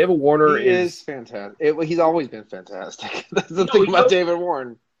this. Like, David Warner is fantastic. He's always been fantastic. That's the thing about David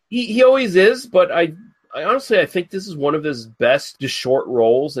Warner. He always is, but I honestly, I think this is one of his best just short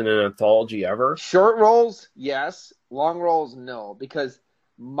roles in an anthology ever. Short roles, yes. Long roles, no. Because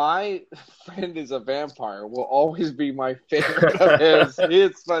My Friend is a Vampire will always be my favorite of his.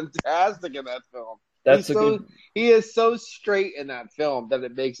 It's fantastic in that film. He is so straight in that film that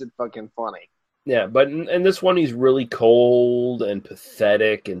it makes it fucking funny. Yeah, but in this one, he's really cold and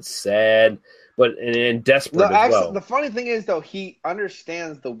pathetic and sad, but and desperate as well. The funny thing is, though, he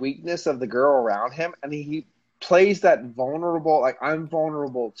understands the weakness of the girl around him, and he plays that vulnerable, like, I'm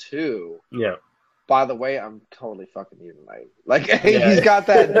vulnerable too. Yeah. By the way, I'm totally fucking you tonight. Like, he's got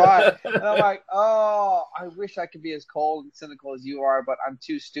that vibe. And I'm like, oh, I wish I could be as cold and cynical as you are, but I'm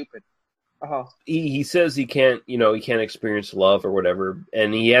too stupid. Uh-huh. He says he can't experience love or whatever,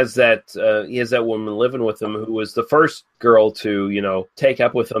 and he has that woman living with him who was the first girl to take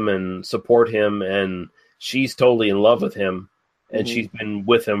up with him and support him, and she's totally in love with him, and she's been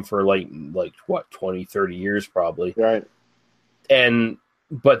with him for like what 20, 30 years probably, right?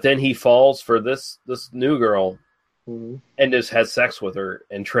 But then he falls for this new girl, and just has sex with her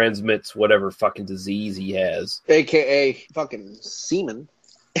and transmits whatever fucking disease he has, aka fucking semen.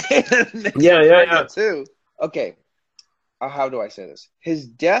 Yeah. Too. Okay. How do I say this? His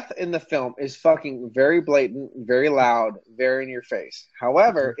death in the film is fucking very blatant, very loud, very in your face.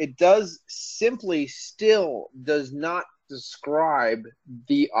 However, it does not describe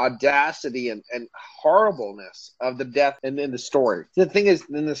the audacity and horribleness of the death in the story. The thing is,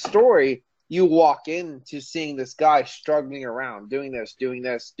 in the story, you walk into seeing this guy struggling around, doing this,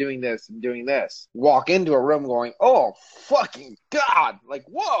 and doing this. Walk into a room going, oh, fucking God. Like,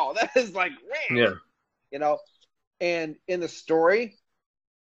 whoa, that is like, man. Yeah. And in the story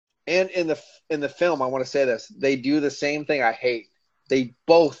and in the film, I want to say this, they do the same thing I hate. They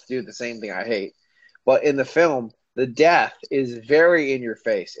both do the same thing I hate. But in the film, the death is very in your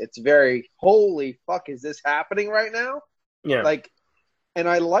face. It's very, holy fuck, is this happening right now? Yeah. And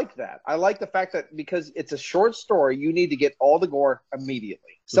I like that. I like the fact that because it's a short story, you need to get all the gore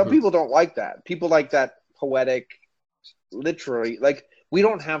immediately. Some people don't like that. People like that poetic, literally. Like, we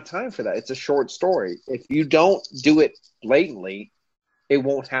don't have time for that. It's a short story. If you don't do it blatantly, it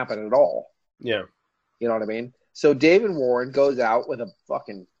won't happen at all. Yeah. You know what I mean? So David Warren goes out with a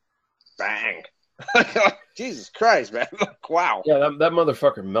fucking bang. Jesus Christ, man. Like, wow. Yeah, that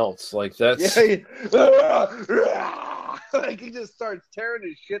motherfucker melts. Like, that's... Like, he just starts tearing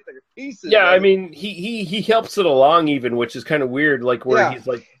his shit to pieces. Yeah, man. I mean, he helps it along even, which is kind of weird, like, where he's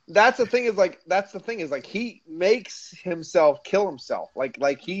like... That's the thing is, he makes himself kill himself.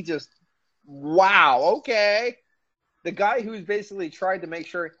 Like he just... Wow, okay. The guy who's basically tried to make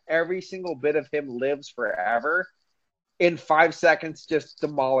sure every single bit of him lives forever, in 5 seconds just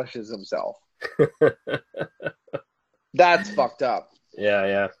demolishes himself. That's fucked up.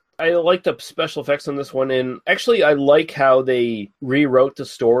 Yeah. I like the special effects on this one, and actually I like how they rewrote the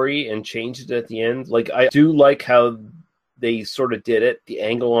story and changed it at the end. Like, I do like how they sort of did it. The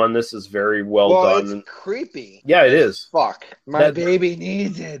angle on this is very well done. It's creepy. Yeah, it is. Fuck. My baby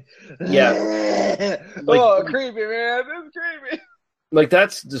needs it. Yeah. Creepy, man. It's creepy. Like,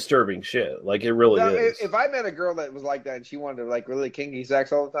 that's disturbing shit. Like, it really is. If I met a girl that was like that and she wanted to, like, really kinky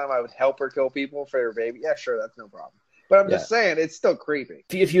sex all the time, I would help her kill people for her baby. Yeah, sure, that's no problem. But I'm just saying, it's still creepy.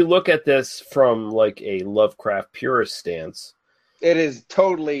 If you look at this from, like, a Lovecraft purist stance... It is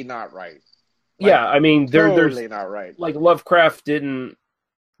totally not right. Like, yeah, I mean, totally there's... not right. Like, Lovecraft didn't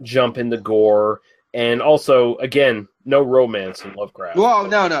jump into gore, and also, again, no romance in Lovecraft. Well,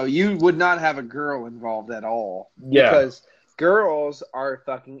 no. You would not have a girl involved at all. Yeah. Because girls are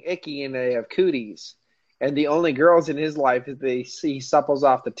fucking icky and they have cooties. And the only girls in his life is he supples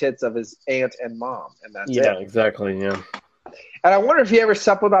off the tits of his aunt and mom, and that's it. Yeah, exactly. Yeah. And I wonder if he ever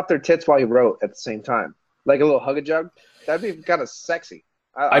suppled off their tits while he wrote at the same time, like a little hug-a-jug. That'd be kind of sexy.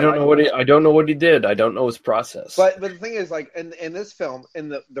 I don't know what he did. I don't know his process. But the thing is, like in this film,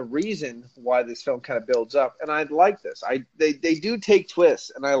 and the reason why this film kind of builds up, and I like this. They do take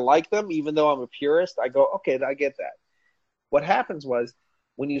twists, and I like them, even though I'm a purist. I go, okay, I get that. What happens was,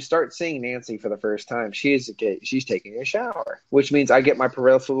 when you start seeing Nancy for the first time, she's taking a shower, which means I get my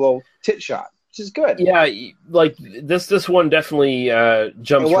peripheral tit shot, which is good. Yeah, like this one definitely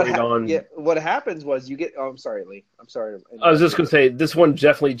jumps right on. Yeah, what happens was you get. Oh, I'm sorry, Lee. I'm sorry. I was just gonna say this one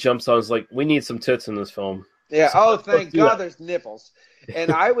definitely jumps on. It's like, we need some tits in this film. Yeah. Oh, thank God, there's nipples,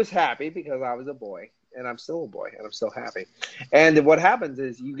 and I was happy because I was a boy. And I'm still a boy, and I'm still happy. And what happens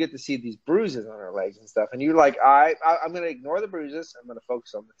is you get to see these bruises on her legs and stuff, and you're like, I'm going to ignore the bruises. I'm going to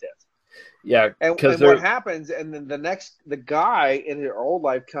focus on the tits. Yeah, and what happens, and then the guy in her old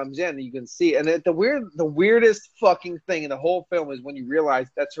life comes in, and you can see, and the weirdest fucking thing in the whole film is when you realize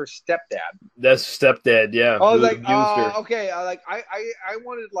that's her stepdad. That's stepdad, yeah. I was like, okay, I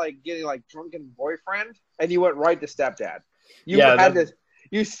wanted like getting like drunken boyfriend, and you went right to stepdad.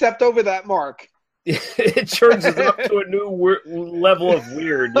 You stepped over that mark. It turns it up to a new level of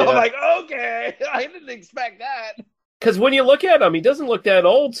weird. Yeah. I'm like, okay, I didn't expect that. Because when you look at him, he doesn't look that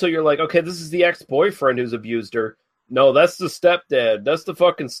old, so you're like, okay, this is the ex-boyfriend who's abused her. No, that's the stepdad. That's the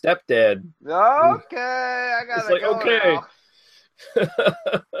fucking stepdad. Okay, I got it. Like, okay.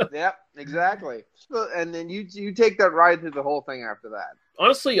 Yep, exactly. And then you take that ride through the whole thing after that.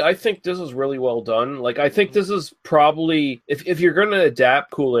 Honestly, I think this is really well done. Like, I think this is probably, if you're going to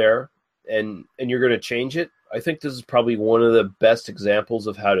adapt Cool Air, and you're going to change it, I think this is probably one of the best examples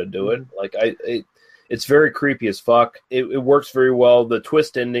of how to do it. Like, it's very creepy as fuck. It works very well. The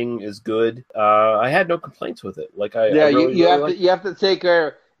twist ending is good. I had no complaints with it. Like, you have to take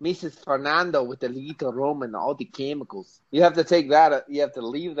Mrs. Fernando with the little room and all the chemicals. You have to take that. You have to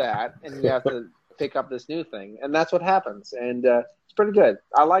leave that, and you have to pick up this new thing, and that's what happens. And it's pretty good.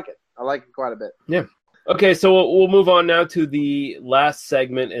 I like it. I like it quite a bit. Yeah. Okay, so we'll move on now to the last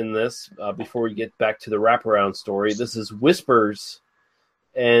segment in this before we get back to the wraparound story. This is Whispers.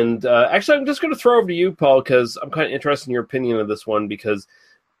 And actually, I'm just going to throw over to you, Paul, because I'm kind of interested in your opinion of this one, because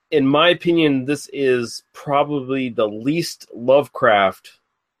in my opinion, this is probably the least Lovecraft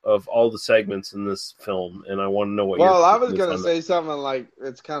of all the segments in this film, and I want to know what Well, I was going to say something like,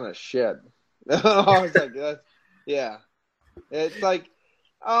 it's kind of shit. I was like, yeah. It's like,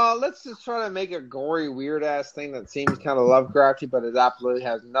 let's just try to make a gory, weird-ass thing that seems kind of Lovecrafty, but it absolutely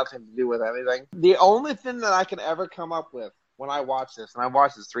has nothing to do with anything. The only thing that I can ever come up with when I watch this, and I've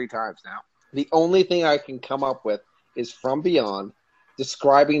watched this 3 times now, the only thing I can come up with is From Beyond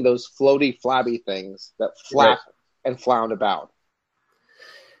describing those floaty, flabby things that flap and flound about.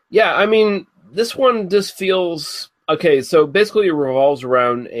 Yeah, I mean, this one just feels... Okay, so basically it revolves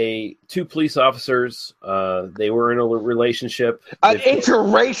around 2 police officers. They were in a relationship. An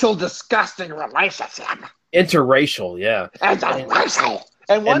interracial, disgusting relationship. Interracial, yeah. Interracial.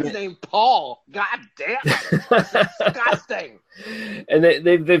 And one's named Paul. God damn it. That's disgusting. And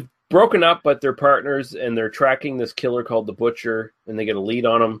they've broken up, but they're partners, and they're tracking this killer called the Butcher, and they get a lead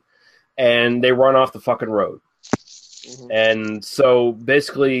on him, and they run off the fucking road. Mm-hmm. And so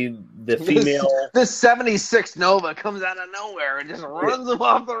basically the female... This 76 Nova comes out of nowhere and just runs them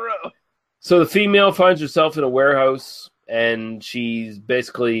off the road. So the female finds herself in a warehouse, and she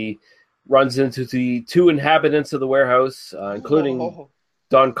basically runs into the two inhabitants of the warehouse, including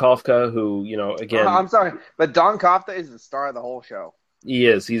Don Kofka, who, again... I'm sorry, but Don Kofka is the star of the whole show. He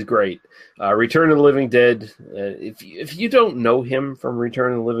is. He's great. Return of the Living Dead. If you don't know him from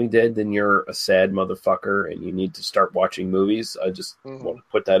Return of the Living Dead, then you're a sad motherfucker, and you need to start watching movies. I just want to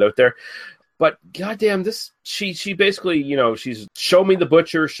put that out there. But goddamn, she basically, she's show me the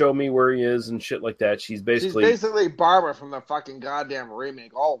Butcher, show me where he is, and shit like that. She's basically Barbara from the fucking goddamn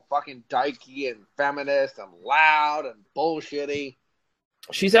remake, all fucking dykey and feminist and loud and bullshitty.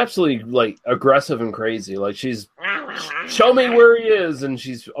 She's absolutely aggressive and crazy. She's show me where he is, and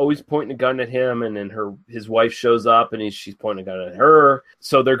she's always pointing a gun at him. And then his wife shows up, and she's pointing a gun at her.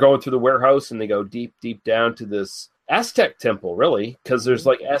 So they're going through the warehouse, and they go deep, deep down to this Aztec temple, really, because there's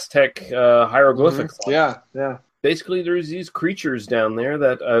Aztec hieroglyphics. Mm-hmm. Yeah. Basically, there's these creatures down there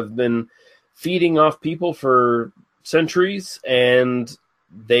that have been feeding off people for centuries, and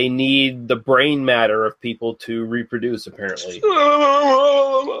they need the brain matter of people to reproduce, apparently.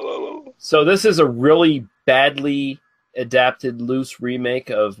 So this is a really badly adapted, loose remake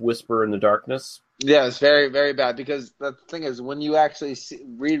of Whisper in the Darkness. Yeah, it's very, very bad, because the thing is, when you actually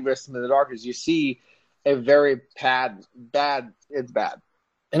read Whisper in the Darkness, you see a very bad, it's bad.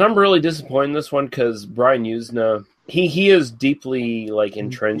 And I'm really disappointed in this one, because Brian Usna, he is deeply,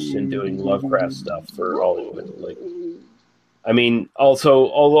 entrenched in doing Lovecraft stuff for Hollywood. I mean,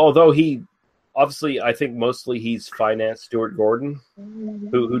 also, although he, obviously, I think mostly he's financed Stuart Gordon,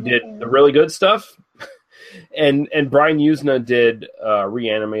 who did the really good stuff. And Brian Usna did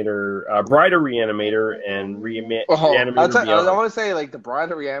Reanimator, Bride of Reanimator, and Reanimator Beyond. I want to say, the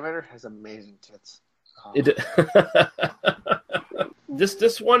Bride of Reanimator has amazing tits.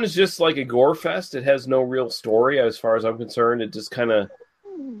 This one is just like a gore fest. It has no real story, as far as I'm concerned. It just kind of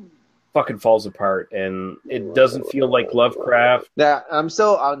fucking falls apart, and it doesn't feel like Lovecraft. Yeah, I'm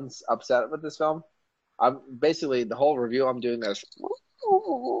still upset with this film. I'm basically, the whole review I'm doing is,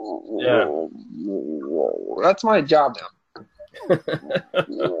 yeah, that's my job now.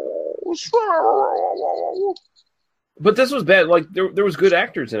 But this was bad. There was good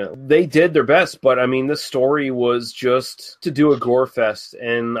actors in it. They did their best, but I mean, this story was just to do a gore fest,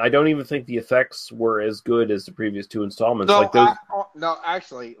 and I don't even think the effects were as good as the previous two installments.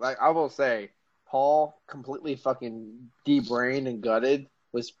 Actually, I will say, Paul completely fucking de-brained and gutted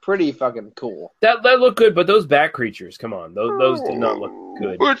was pretty fucking cool. That looked good, but those bat creatures, come on, those did not look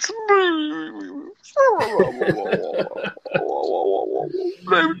good. It's me.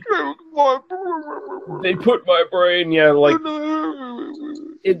 They put my brain,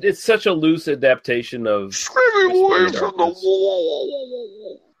 it's such a loose adaptation of Screaming away from the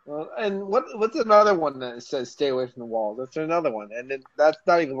wall. And what's another one that says "stay away from the walls"? That's another one, and that's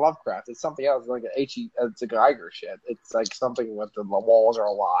not even Lovecraft. It's something else, it's a Geiger shit. It's something with the walls are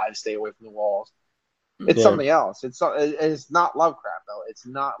alive. Stay away from the walls. It's something else. It's not Lovecraft though. It's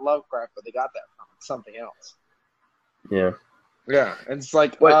not Lovecraft, but they got that from. It's something else. Yeah. Yeah, and it's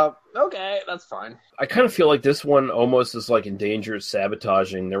okay, that's fine. I kind of feel like this one almost is in danger of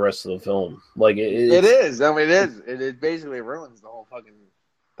sabotaging the rest of the film. It is. I mean, it is. It basically ruins the whole fucking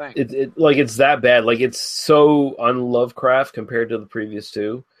thing. It's that bad. It so un-Lovecraft compared to the previous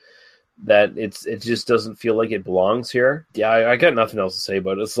two that it just doesn't feel like it belongs here. Yeah, I got nothing else to say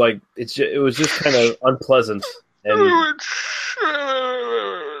about it. It was just kind of unpleasant. And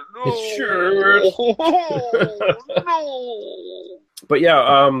it's sure. But yeah,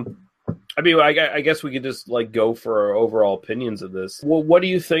 I mean, I guess we could just go for our overall opinions of this. Well, what do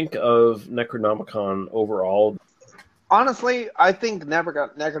you think of Necronomicon overall? Honestly, I think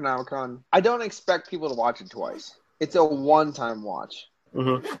Necronomicon, I don't expect people to watch it twice. It's a one-time watch.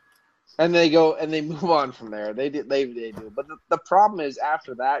 Mm-hmm. And they go and they move on from there. They do. But the problem is,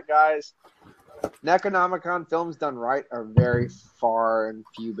 after that, guys, Necronomicon films done right are very far and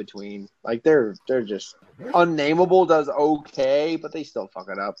few between. They're just Unnameable does okay, but they still fuck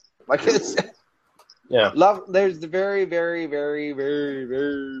it up. It's there's the very, very, very, very,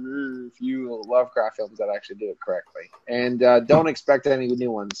 very, very few Lovecraft films that actually do it correctly. And don't expect any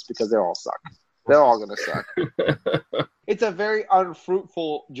new ones because they all suck. They're all gonna suck. It's a very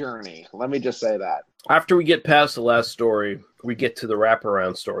unfruitful journey. Let me just say that. After we get past the last story, we get to the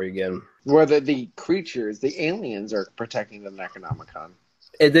wraparound story again. Where the creatures, the aliens, are protecting the Necronomicon.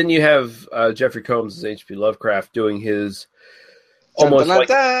 And then you have Jeffrey Combs as H.P. Lovecraft doing his almost like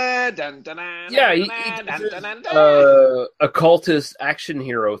occultist action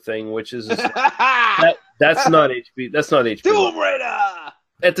hero thing, which is that's not H.P. That's not H.P. Tomb Raider.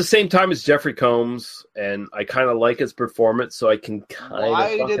 At the same time, it's Jeffrey Combs, and I kind of like his performance, so I can kind of.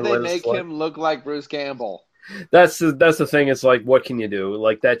 Why did they make him look like Bruce Campbell? That's the thing. It's like, what can you do?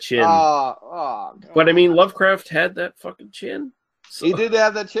 Like that chin. But I mean, Lovecraft had that fucking chin. So. He did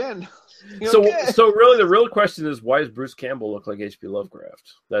have that chin. So really, the real question is, why does Bruce Campbell look like H.P.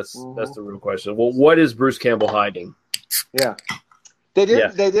 Lovecraft? That's the real question. Well, what is Bruce Campbell hiding? Yeah, they did. Yeah.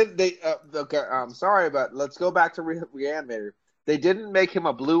 They did. Okay, I'm sorry, but let's go back to Reanimator. They didn't make him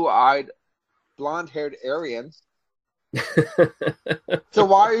a blue-eyed, blonde-haired Aryan. So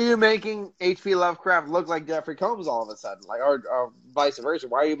why are you making H.P. Lovecraft look like Jeffrey Combs all of a sudden, or vice versa?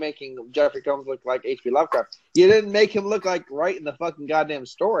 Why are you making Jeffrey Combs look like H.P. Lovecraft? You didn't make him look like right in the fucking goddamn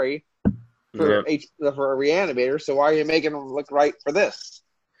story for a Reanimator. So why are you making him look right for this?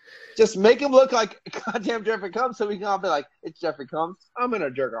 Just make him look like goddamn Jeffrey Combs, so we can all be like, "It's Jeffrey Combs. I'm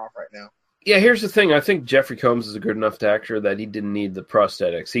gonna jerk off right now." Yeah, here's the thing. I think Jeffrey Combs is a good enough actor that he didn't need the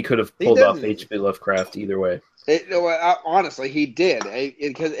prosthetics. He could have pulled off H.P. Lovecraft either way. Honestly, he did.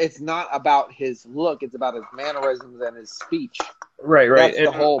 Because it's not about his look. It's about his mannerisms and his speech. Right. That's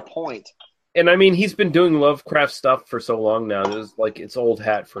the whole point. And I mean, he's been doing Lovecraft stuff for so long now. It's old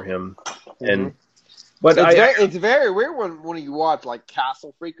hat for him. And but it's very weird when you watch like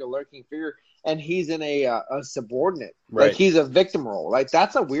Castle Freak or Lurking Fear, and he's in a subordinate. Right. Like he's a victim role. Like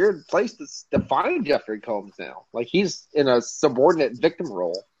that's a weird place to find Jeffrey Combs now. Like he's in a subordinate victim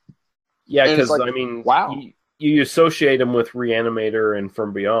role. Yeah, because like, I mean, wow. You associate him with Reanimator and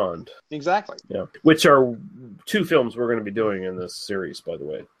From Beyond. Exactly. Yeah, which are two films we're going to be doing in this series, by the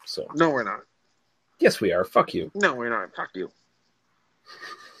way. So no, we're not. Yes, we are. Fuck you. No, we're not. Fuck you.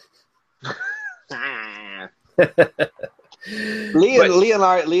 Lee and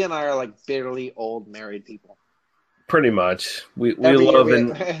I are like bitterly old married people. Pretty much. We both love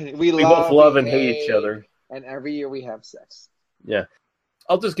and hate each other. And every year we have sex. Yeah.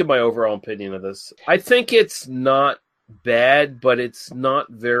 I'll just give my overall opinion of this. I think it's not bad, but it's not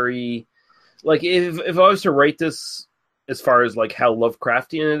very... Like, if I was to rate this as far as, like, how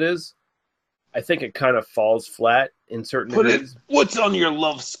Lovecraftian it is, I think it kind of falls flat in certain degrees. What's on your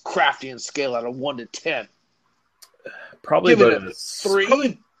Lovecraftian scale out of 1 to 10? Probably Give about it a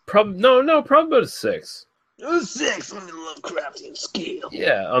 3? Probably about a 6. A 6 on the Lovecraftian scale.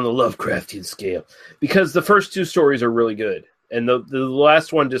 Yeah, on the Lovecraftian scale. Because the first two stories are really good. And the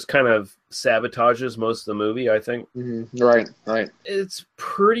last one just kind of sabotages most of the movie, I think. Mm-hmm. Right. It's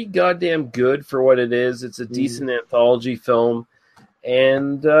pretty goddamn good for what it is. It's a decent anthology film.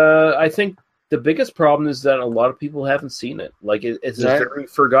 And I think the biggest problem is that a lot of people haven't seen it. Like, it's a very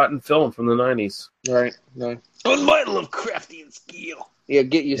forgotten film from the 90s. Right. On my Lovecraftian scale. Yeah,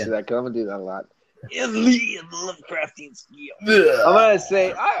 get used to that, because I'm going to do that a lot. In the Lovecraftian scale. I'm going to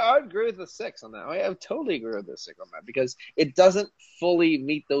say, I agree with the 6 on that. I totally agree with the 6 on that, because it doesn't fully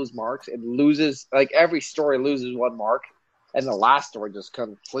meet those marks. It loses, like, every story loses one mark, and the last story just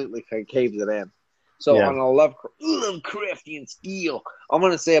completely caves it in. So on a Lovecraftian scale, I'm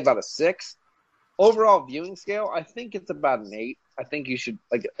going to say about a 6. Overall viewing scale, I think it's about an 8. I think you should,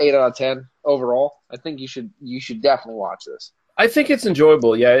 like, 8 out of 10 overall. I think you should definitely watch this. I think it's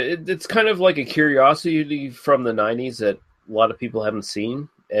enjoyable, yeah. It's kind of like a curiosity from the 90s that a lot of people haven't seen,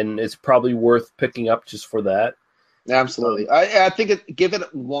 and it's probably worth picking up just for that. Absolutely. I think give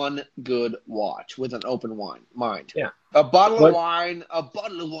it one good watch with an open mind. Yeah. A bottle of wine, a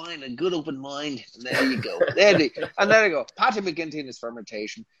good open mind, and there you go. There you go. Patty McGinty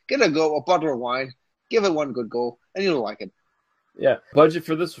fermentation. A bottle of wine, give it one good go, and you'll like it. Yeah, budget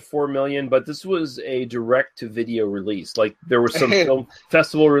for this was $4 million, but this was a direct-to-video release. Like, there were some film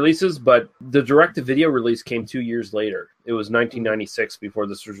festival releases, but the direct-to-video release came 2 years later. It was 1996 before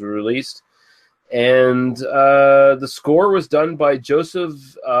this was released. And the score was done by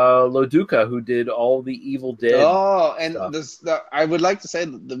Joseph Loduca, who did all the Evil Dead. Oh, and I would like to say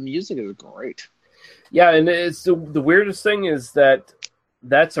that the music is great. Yeah, and it's the weirdest thing is that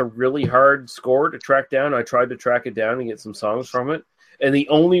that's a really hard score to track down. I tried to track it down and get some songs from it. And the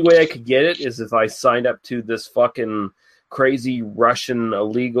only way I could get it is if I signed up to this fucking crazy Russian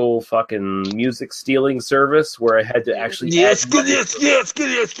illegal fucking music stealing service where I had to actually Yes.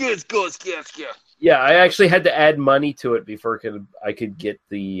 Yeah, I actually had to add money to it before I could get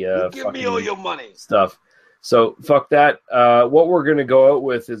the give me all your money stuff. So fuck that. What we're gonna go out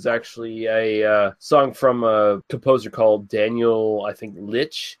with is actually a song from a composer called Daniel, I think,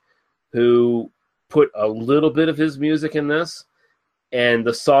 Litch, who put a little bit of his music in this. And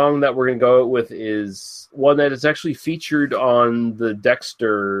the song that we're going to go with is one that is actually featured on the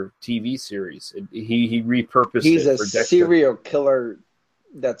Dexter TV series. He repurposed He's it a for Dexter. serial killer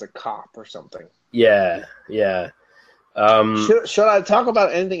that's a cop or something. Yeah. Should I talk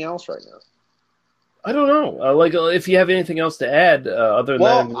about anything else right now? I don't know. Like, if you have anything else to add, other than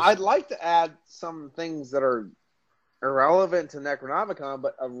that. Well, I'd like to add some things that are irrelevant to Necronomicon,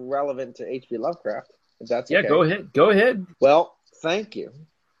 but relevant to H.P. Lovecraft. If that's okay. Yeah, go ahead. Well, thank you.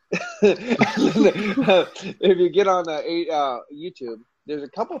 If you get on YouTube, there's a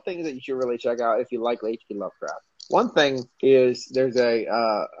couple of things that you should really check out if you like H.P. Lovecraft. One thing is there's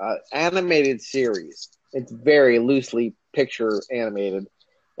a animated series. It's very loosely picture animated,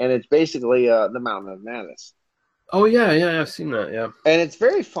 and it's basically The Mountain of Madness. Oh yeah, I've seen that. Yeah, and it's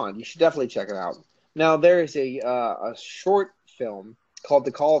very fun. You should definitely check it out. Now there is a short film called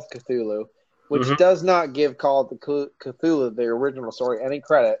The Call of Cthulhu, which does not give Call of Cthulhu, the original story, any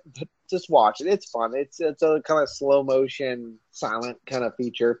credit. But just watch it. It's fun. It's a kind of slow motion, silent kind of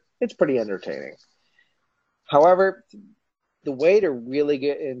feature. It's pretty entertaining. However, the way to really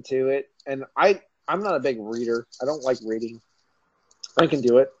get into it, and I'm not a big reader. I don't like reading. I can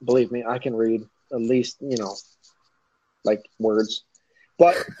do it. Believe me, I can read at least, like words.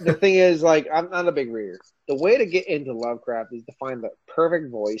 But the thing is, like, I'm not a big reader. The way to get into Lovecraft is to find the perfect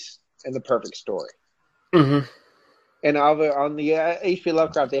voice and the perfect story. Mm-hmm. And on the H.P.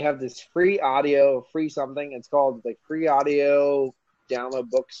 Lovecraft, they have this free audio, free something. It's called like free audio download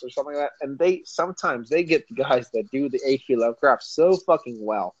books or something like that. And sometimes they get the guys that do the H.P. Lovecraft so fucking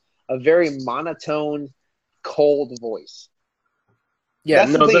well. A very monotone, cold voice. Yeah,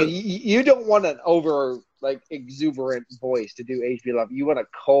 that's the thing. You don't want an over exuberant voice to do H.P. Lovecraft. You want a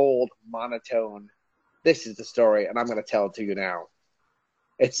cold, monotone. This is the story, and I'm going to tell it to you now.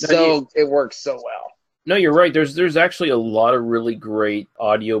 It works so well. No, you're right. There's actually a lot of really great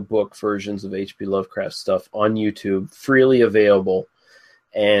audiobook versions of H.P. Lovecraft stuff on YouTube, freely available,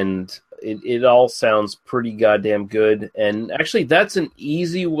 and it all sounds pretty goddamn good. And actually, that's an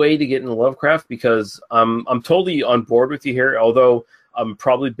easy way to get into Lovecraft because I'm totally on board with you here. Although I'm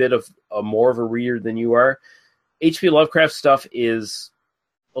probably a bit of more of a reader than you are. H.P. Lovecraft stuff is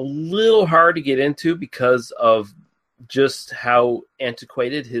a little hard to get into because of just how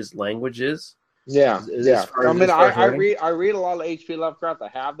antiquated his language is. Yeah. I read a lot of H.P. Lovecraft. I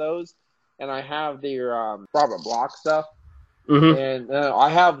have those, and I have the Robert Bloch stuff, and I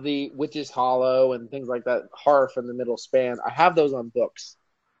have the Witch's Hollow and things like that. Horror from the Middle Span. I have those on books,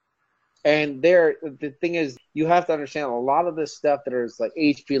 and the thing is, you have to understand a lot of this stuff that is like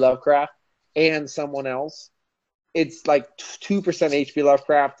H.P. Lovecraft and someone else. It's like 2% H.P.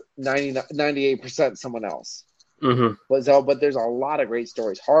 Lovecraft, 98% someone else. Mm-hmm. But there's a lot of great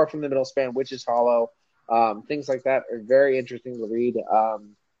stories. Horror from the Middle Span, Witch's Hollow, things like that are very interesting to read.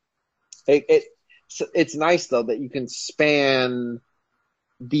 It's nice though that you can span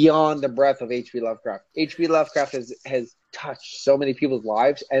beyond the breadth of H.P. Lovecraft. H.P. Lovecraft has touched so many people's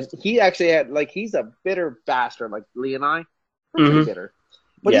lives, and he actually had he's a bitter bastard like Lee and I. We're pretty bitter.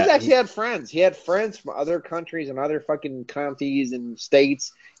 But he's actually had friends. He had friends from other countries and other fucking counties and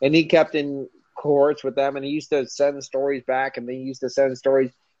states, and he kept in cohorts with them, and he used to send stories back, and they used to send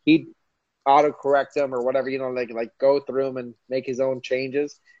stories. He'd autocorrect them or whatever, like go through them and make his own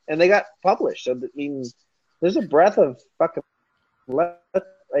changes, and they got published. So, there's a breadth of fucking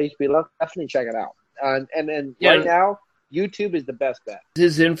H.P. Lovecraft. Definitely check it out. And right now, YouTube is the best bet.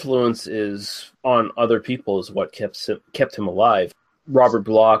 His influence is on other people is what kept him alive. Robert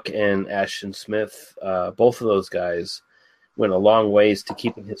Bloch and Ashton Smith, both of those guys went a long ways to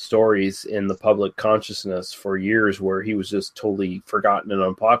keeping his stories in the public consciousness for years where he was just totally forgotten and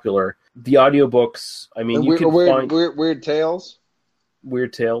unpopular. The audiobooks, I mean, you can find... Weird Tales?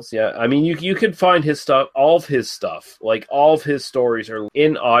 Weird Tales, yeah. I mean, you could find his stuff, all of his stories are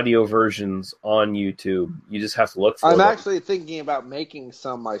in audio versions on YouTube. You just have to look for them. I'm actually thinking about making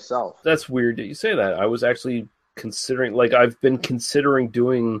some myself. That's weird that you say that. I was actually considering, I've been considering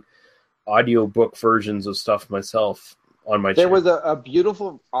doing audiobook versions of stuff myself on my channel. There was a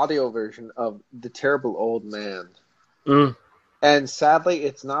beautiful audio version of The Terrible Old Man. And sadly,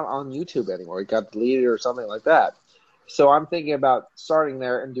 it's not on YouTube anymore. It got deleted or something like that. So I'm thinking about starting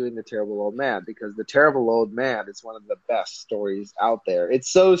there and doing The Terrible Old Man, because The Terrible Old Man is one of the best stories out there. It's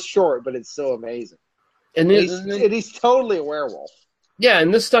so short, but it's so amazing. And he's totally a werewolf. Yeah,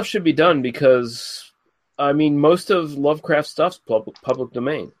 and this stuff should be done because, I mean, most of Lovecraft's stuff's public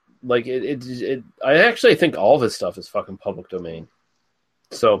domain. I actually think all of his stuff is fucking public domain.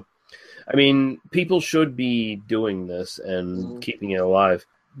 So, I mean, people should be doing this and keeping it alive.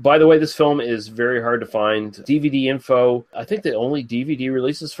 By the way, this film is very hard to find. DVD info, I think the only DVD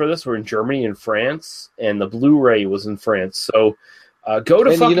releases for this were in Germany and France, and the Blu-ray was in France. So go to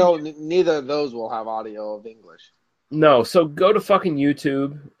And neither of those will have audio of English. No, so go to fucking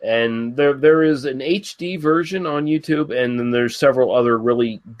YouTube, and there is an HD version on YouTube, and then there's several other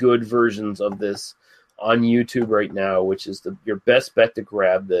really good versions of this on YouTube right now, which is your best bet to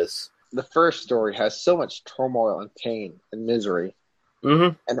grab this. The first story has so much turmoil and pain and misery.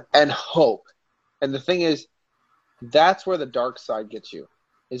 Mm-hmm. And hope. And the thing is, that's where the dark side gets you,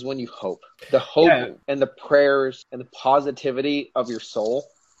 is when you hope. The hope and the prayers and the positivity of your soul.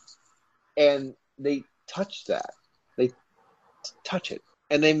 And they touch that. They touch it.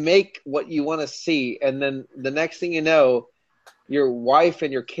 And they make what you want to see. And then the next thing you know, your wife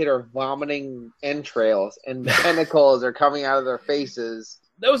and your kid are vomiting entrails and tentacles are coming out of their faces.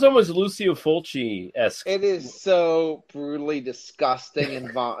 That was almost Lucio Fulci-esque. It is so brutally disgusting and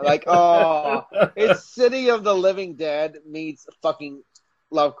it's City of the Living Dead meets fucking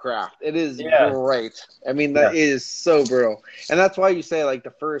Lovecraft. It is great. I mean, that is so brutal. And that's why you say, like,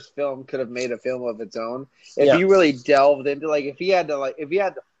 the first film could have made a film of its own. If you really delved into, like, if he had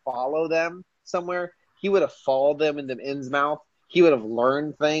to follow them somewhere, he would have followed them into Innsmouth. He would have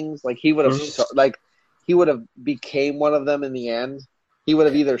learned things. Like, he would have, he would have became one of them in the end. He would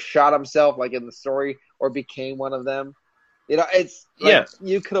have either shot himself, like in the story, or became one of them. You know, it's like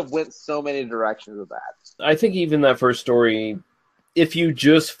you could have went so many directions with that. I think even that first story, if you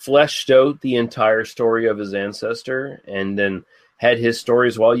just fleshed out the entire story of his ancestor and then had his story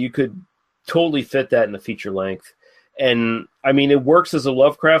as well, you could totally fit that in the feature length. And I mean, it works as a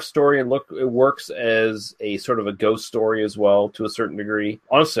Lovecraft story, and it works as a sort of a ghost story as well to a certain degree.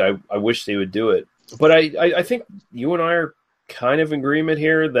 Honestly, I wish they would do it. But I think you and I are kind of in agreement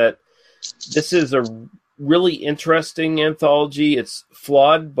here that this is a really interesting anthology. It's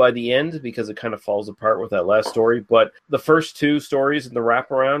flawed by the end because it kind of falls apart with that last story, but the first two stories and the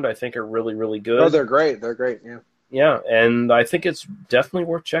wraparound I think are really, really good. Oh, they're great. Yeah, and I think it's definitely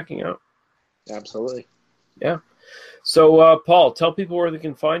worth checking out. Absolutely. Yeah. So Paul, tell people where they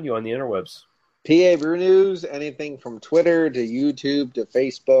can find you on the interwebs. PA Brew News, anything from Twitter to YouTube to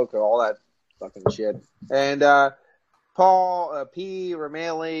Facebook, all that fucking shit. And Paul P.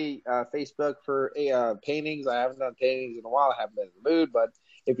 Romali, Facebook for paintings. I haven't done paintings in a while. I haven't been in the mood, but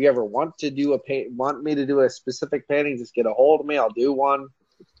if you ever want me to do a specific painting, just get a hold of me. I'll do one.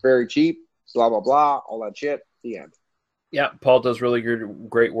 It's very cheap. Blah blah blah. All that shit. The end. Yeah, Paul does really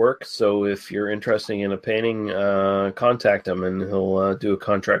great work. So if you're interested in a painting, contact him, and he'll do a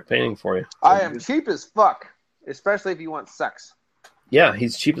contract painting for you. I am cheap as fuck, especially if you want sex. Yeah,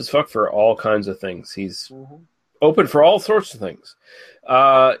 he's cheap as fuck for all kinds of things. He's open for all sorts of things.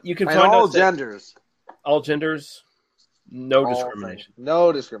 You can find all us genders. All genders. No discrimination.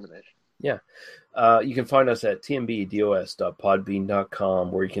 No discrimination. Yeah. You can find us at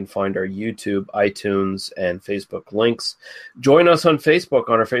tmbdos.podbean.com, where you can find our YouTube, iTunes, and Facebook links. Join us on Facebook,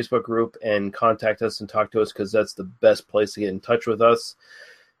 on our Facebook group, and contact us and talk to us, because that's the best place to get in touch with us.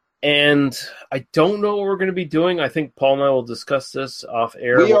 And I don't know what we're going to be doing. I think Paul and I will discuss this off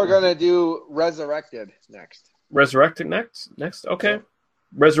air. We are going to do Resurrected next. Resurrected next? Okay.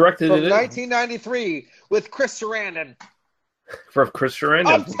 Resurrected from it is. 1993 with Chris Sarandon. For Chris Sarandon.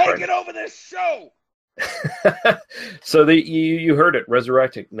 I'm taking over this show. So you heard it.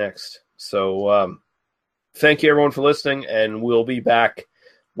 Resurrected next. So thank you everyone for listening, and we'll be back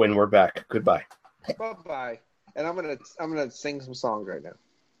when we're back. Goodbye. Bye-bye. And I'm gonna sing some songs right now.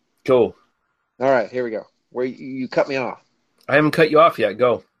 Cool. All right, here we go. Where you cut me off. I haven't cut you off yet.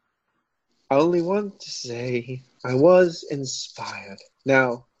 Go. I only want to say I was inspired.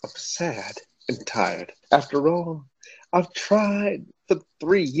 Now I'm sad and tired. After all, I've tried for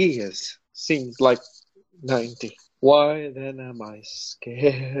 3 years. Seems like 90. Why then am I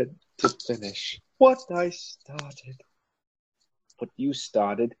scared to finish what I started? What you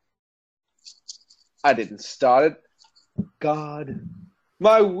started. I didn't start it. God,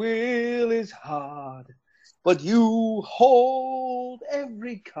 my will is hard, but you hold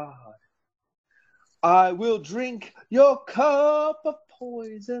every card. I will drink your cup of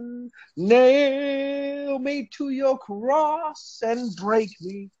poison, nail me to your cross and break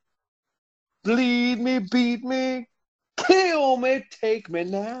me, bleed me, beat me, kill me, take me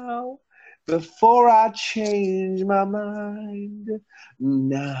now, before I change my mind.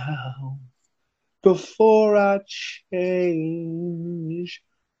 Now, before I change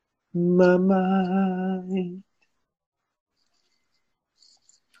my mind.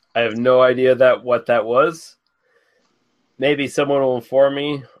 I have no idea what that was. Maybe someone will inform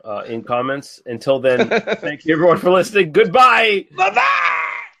me in comments. Until then, thank you everyone for listening. Goodbye.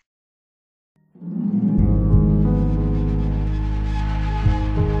 Bye-bye.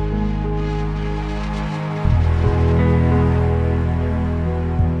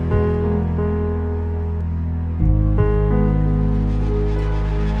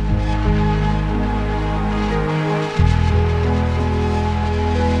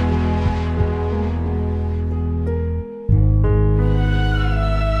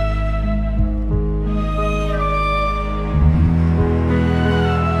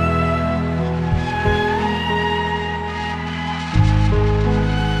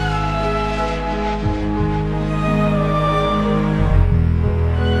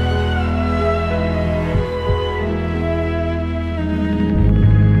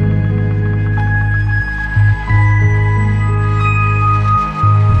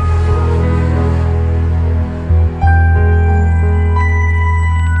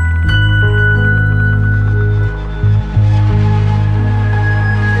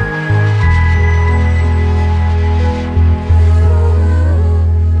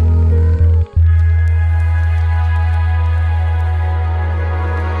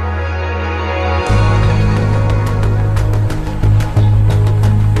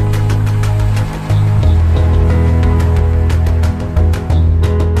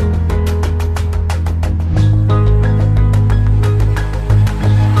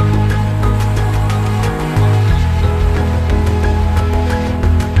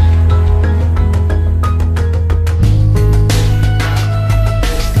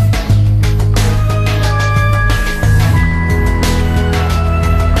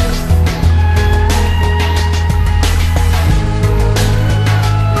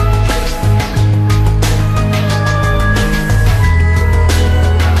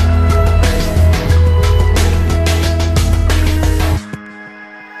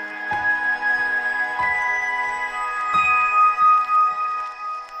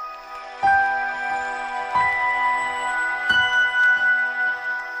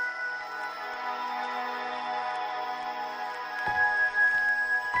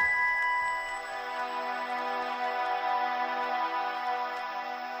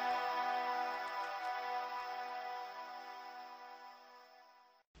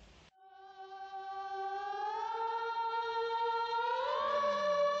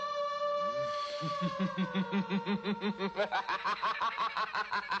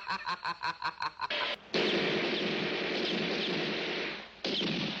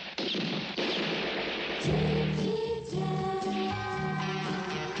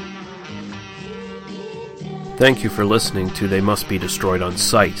 Thank you for listening to They Must Be Destroyed on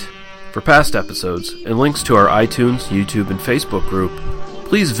Sight. For past episodes and links to our iTunes, YouTube, and Facebook group,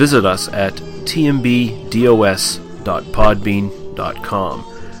 please visit us at tmbdos.podbean.com.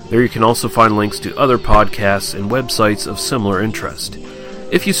 There you can also find links to other podcasts and websites of similar interest.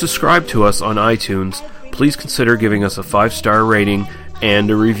 If you subscribe to us on iTunes, please consider giving us a 5-star rating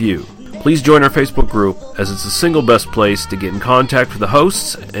and a review. Please join our Facebook group, as it's the single best place to get in contact with the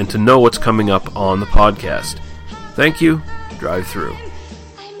hosts and to know what's coming up on the podcast. Thank you. Drive through.